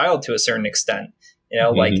her child to a certain extent,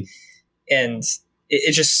 like, and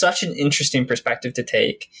it's just such an interesting perspective to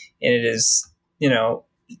take. And it is,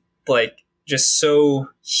 like just so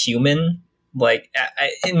human. Like,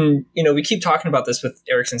 and we keep talking about this with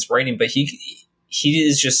Erickson's writing, but he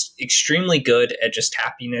is just extremely good at just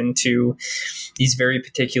tapping into these very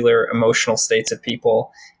particular emotional states of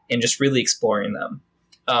people and just really exploring them,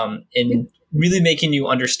 and really making you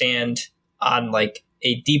understand on like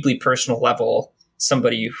a deeply personal level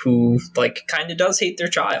somebody who like kind of does hate their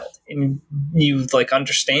child, and you like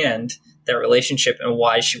understand their relationship and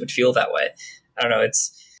why she would feel that way. I don't know.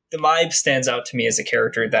 The Maib stands out to me as a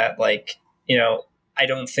character that like, I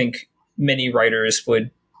don't think many writers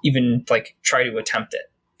would even like try to attempt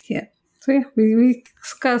it. Yeah. So yeah, we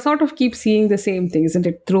sort of keep seeing the same thing, isn't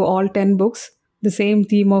it? Through all 10 books, the same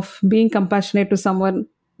theme of being compassionate to someone,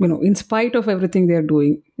 in spite of everything they're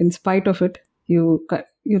doing, in spite of it, you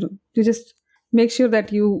just make sure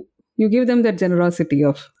that you give them that generosity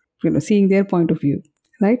of, seeing their point of view,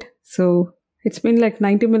 right? So it's been like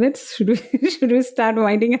 90 minutes. Should we start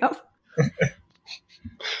winding up?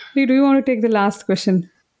 Do you want to take the last question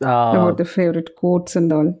about the favorite quotes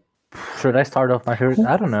and all? Should I start off my favorite?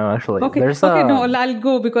 I don't know, actually. Okay. No, I'll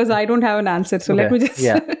go because I don't have an answer. So let me just.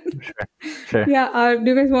 Yeah, sure. Yeah. Do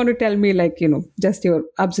you guys want to tell me, like, just your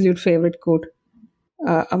absolute favorite quote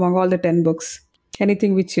among all the 10 books?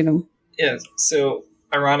 Anything which, Yeah. So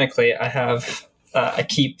ironically, I have, I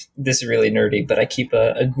keep, this is really nerdy, but I keep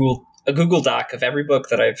a Google Doc of every book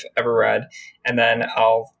that I've ever read. And then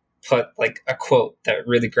I'll put like a quote that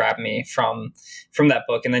really grabbed me from that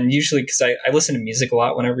book. And then usually, because I listen to music a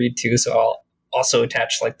lot when I read too, so I'll also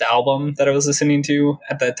attach like the album that I was listening to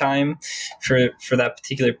at that time for that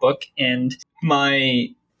particular book. And my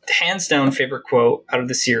hands down favorite quote out of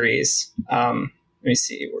the series, let me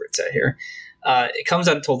see where it's at here. It comes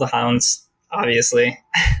out of Told the Hounds, obviously.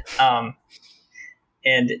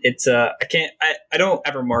 And it's I don't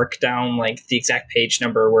ever mark down like the exact page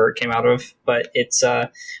number where it came out of, but it's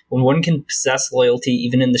when one can possess loyalty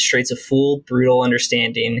even in the straits of full, brutal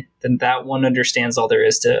understanding, then that one understands all there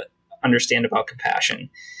is to understand about compassion.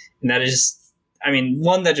 And that is, I mean,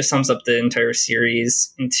 one, that just sums up the entire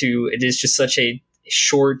series, and two, it is just such a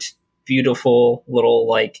short, beautiful little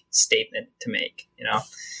like statement to make.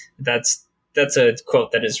 That's a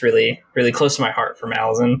quote that is really, really close to my heart from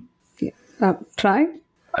Allison. Try.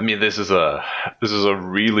 I mean, this is a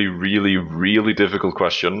really, really, really difficult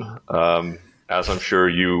question. As I'm sure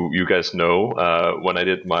you guys know, when I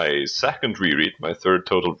did my second reread, my third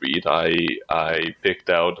total read, I picked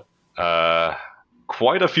out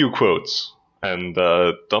quite a few quotes and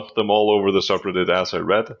dumped them all over the subreddit as I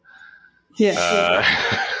read. Yeah.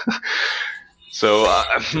 So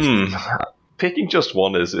picking just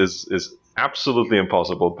one is absolutely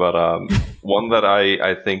impossible. But one that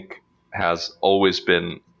I think has always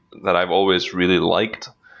been, that I've always really liked,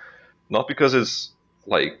 not because of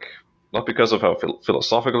how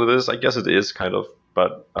philosophical it is. I guess it is kind of,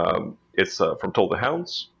 but it's from Told the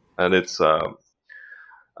Hounds, and it's the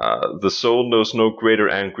soul knows no greater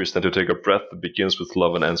anguish than to take a breath that begins with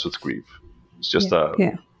love and ends with grief. It's just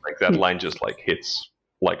like that line just like hits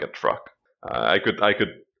like a truck. I could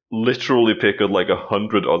literally pick out like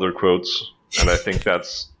 100 other quotes, and I think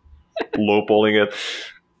that's lowballing it.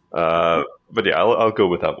 But yeah, I'll go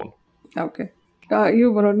with that one. Okay.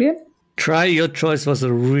 You, Baronian? Try Your Choice was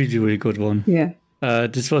a really, really good one. Yeah.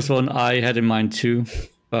 This was one I had in mind too,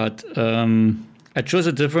 but I chose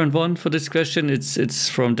a different one for this question. It's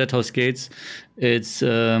from Dead House Gates. It's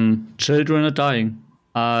children are dying.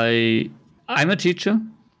 I'm a teacher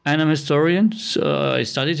and I'm a historian, so I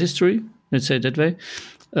studied history, let's say it that way.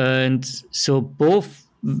 And so both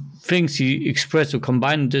things he expressed or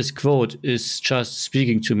combined in this quote is just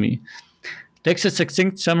speaking to me. That's a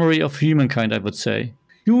succinct summary of humankind, I would say.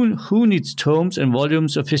 Who needs tomes and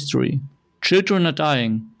volumes of history? Children are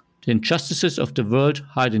dying. The injustices of the world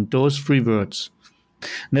hide in those 3 words.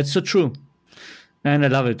 And that's so true. And I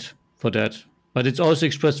love it for that. But it's also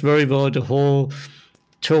expressed very well the whole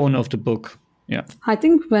tone of the book. Yeah. I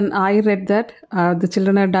think when I read that, the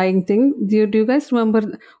children are dying thing, do you guys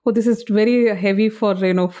remember? Oh, this is very heavy for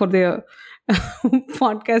the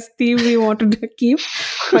podcast theme we wanted to keep.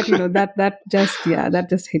 But that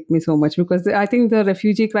just hit me so much, because I think the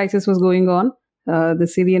refugee crisis was going on, the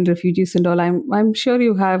Syrian refugees and all. I'm sure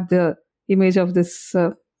you have the image of this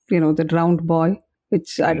the drowned boy,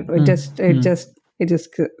 which I don't know. It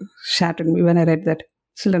just shattered me when I read that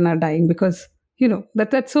children are dying, because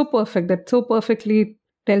that's so perfect. That so perfectly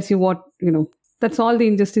tells you what That's all the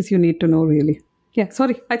injustice you need to know, really. Yeah,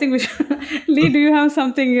 sorry. I think we should. Lee, do you have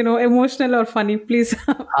something emotional or funny? Please,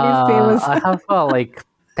 please save us. I have like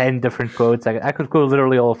 10 different quotes. I could go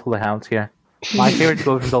literally all through the hounds here. My favorite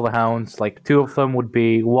quote from all the hounds, like two of them would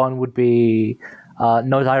be, one would be,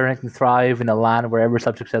 no tyrant can thrive in a land where every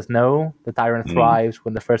subject says no. The tyrant thrives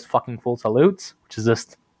when the first fucking fool salutes, which is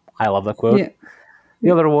just, I love that quote. Yeah.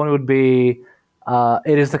 The other one would be,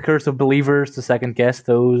 it is the curse of believers to second guess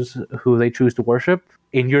those who they choose to worship.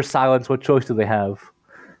 In your silence, what choice do they have?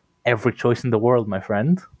 Every choice in the world, my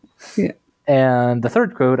friend. Yeah. And the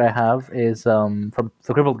third quote I have is from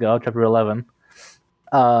The Crippled God, chapter 11.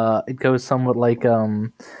 It goes somewhat like,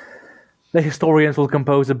 the historians will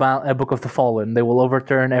compose a book of the fallen. They will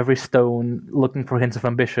overturn every stone looking for hints of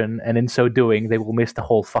ambition, and in so doing, they will miss the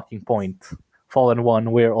whole fucking point. Fallen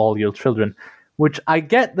one, we're all your children. Which I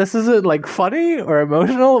get, this isn't like funny or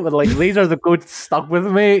emotional, but like these are the quotes that stuck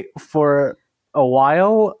with me for a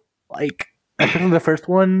while. Like, especially the first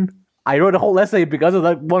one, I wrote a whole essay because of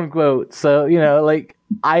that one quote. So, like,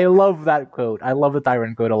 I love that quote. I love the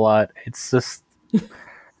tyrant quote a lot. It's just...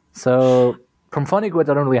 So, from funny quotes,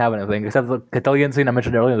 I don't really have anything, except the Italian scene I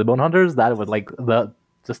mentioned earlier, the Bone Hunters. That was like the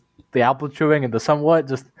apple chewing and the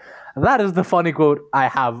somewhat, that is the funny quote I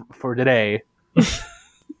have for today.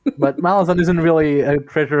 But Malazan isn't really a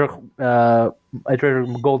treasure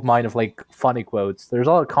gold mine of like funny quotes. There's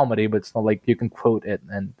a lot of comedy, but it's not like you can quote it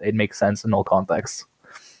and it makes sense in all contexts.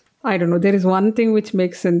 I don't know. There is one thing which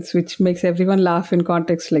makes sense, which makes everyone laugh in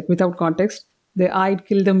context, like without context. I'd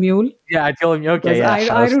kill the mule. Yeah, I'd kill him. Okay, yeah.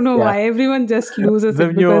 I don't know why everyone just loses the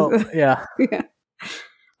it. mule, Because, yeah. Yeah.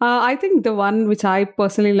 I think the one which I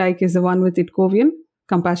personally like is the one with Itkovian.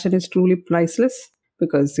 Compassion is truly priceless,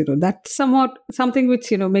 because that's somewhat something which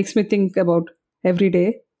makes me think about every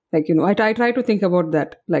day. Like I try to think about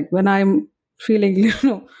that. Like when I'm feeling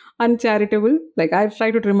uncharitable, like I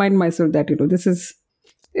try to remind myself that this is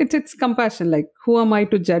it's compassion. Like who am I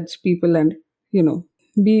to judge people and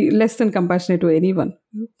be less than compassionate to anyone?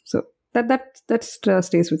 So that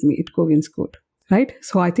stays with me. Itkovian's quote, right?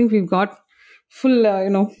 So I think we've got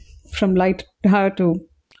full from light to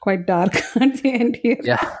quite dark at the end here.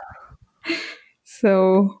 Yeah.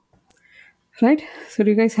 So, right. So,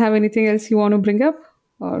 do you guys have anything else you want to bring up,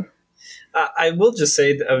 or? I will just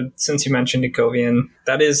say, since you mentioned Nicovian,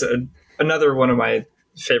 that is another one of my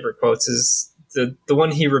favorite quotes. Is the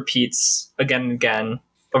one he repeats again and again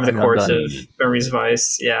over the course of Memories of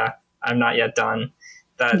Ice. Yeah, I'm not yet done.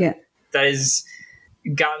 That is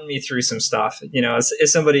gotten me through some stuff. As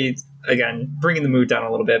somebody, again, bringing the mood down a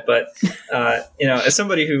little bit, but as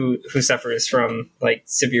somebody who suffers from like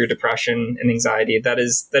severe depression and anxiety, that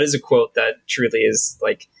is a quote that truly is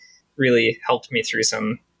like really helped me through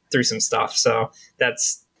some stuff. So that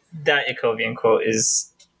Ikovian quote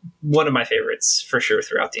is one of my favorites for sure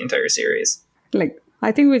throughout the entire series. Like,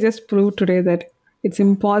 I think we just proved today that it's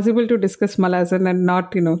impossible to discuss Malazan and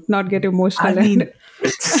not get emotional. I mean,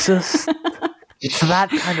 it's just... It's that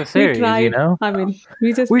kind of series, I mean,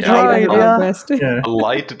 we tried our best. Yeah. A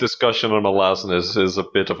light discussion on Malazan is a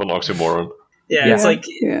bit of an oxymoron. Yeah, it's like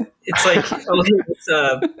oh,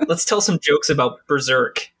 hey, let's tell some jokes about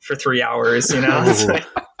Berserk for 3 hours.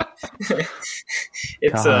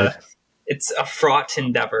 It's a fraught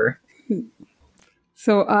endeavor.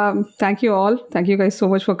 So, thank you all. Thank you guys so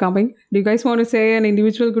much for coming. Do you guys want to say an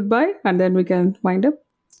individual goodbye and then we can wind up?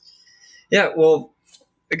 Yeah, well,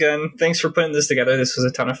 again, thanks for putting this together. This was a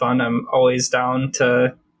ton of fun. I'm always down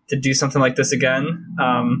to do something like this again.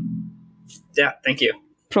 Yeah, thank you.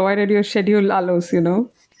 Provided your schedule allows,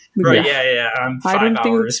 Right, yeah. I'm 5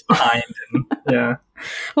 hours behind. And, yeah.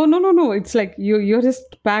 Oh, no. It's like you're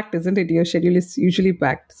just packed, isn't it? Your schedule is usually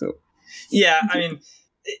packed. So. Yeah, I mean,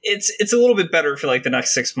 it's a little bit better for like the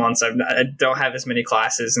next 6 months. I don't have as many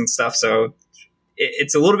classes and stuff, so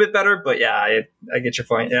it's a little bit better. But yeah, I get your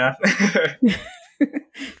point. Yeah.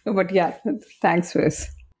 But yeah, thanks, Wes.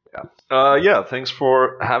 Yeah, thanks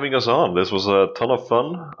for having us on. This was a ton of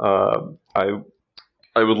fun.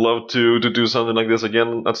 I would love to do something like this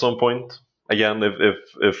again at some point. Again,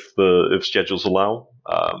 if schedules allow.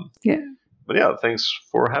 Yeah. But yeah, thanks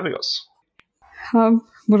for having us.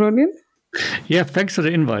 Moronian? Yeah, thanks for the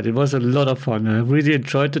invite. It was a lot of fun. I really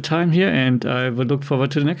enjoyed the time here, and I will look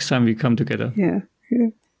forward to the next time we come together. Yeah.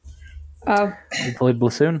 Hopefully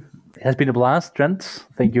soon. It has been a blast, gents.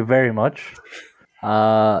 Thank you very much.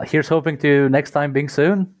 Here's hoping to next time being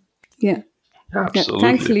soon. Yeah. Absolutely.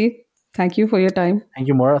 Thanks, Lee. Thank you for your time. Thank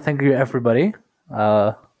you, Maura. Thank you, everybody.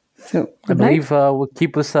 So I good night. believe we'll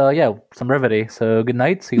keep us, some brevity. So good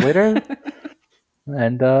night. See you later.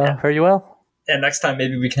 And fare you well. And next time,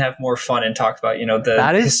 maybe we can have more fun and talk about, the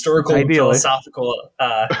That is historical and ideally. philosophical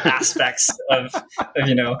aspects of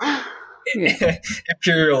Yeah.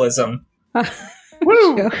 imperialism.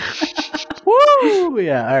 Woo! Sure. Woo!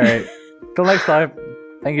 Yeah, all right. Till next time.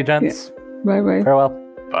 Thank you, gents. Bye bye. Farewell.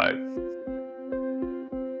 Bye.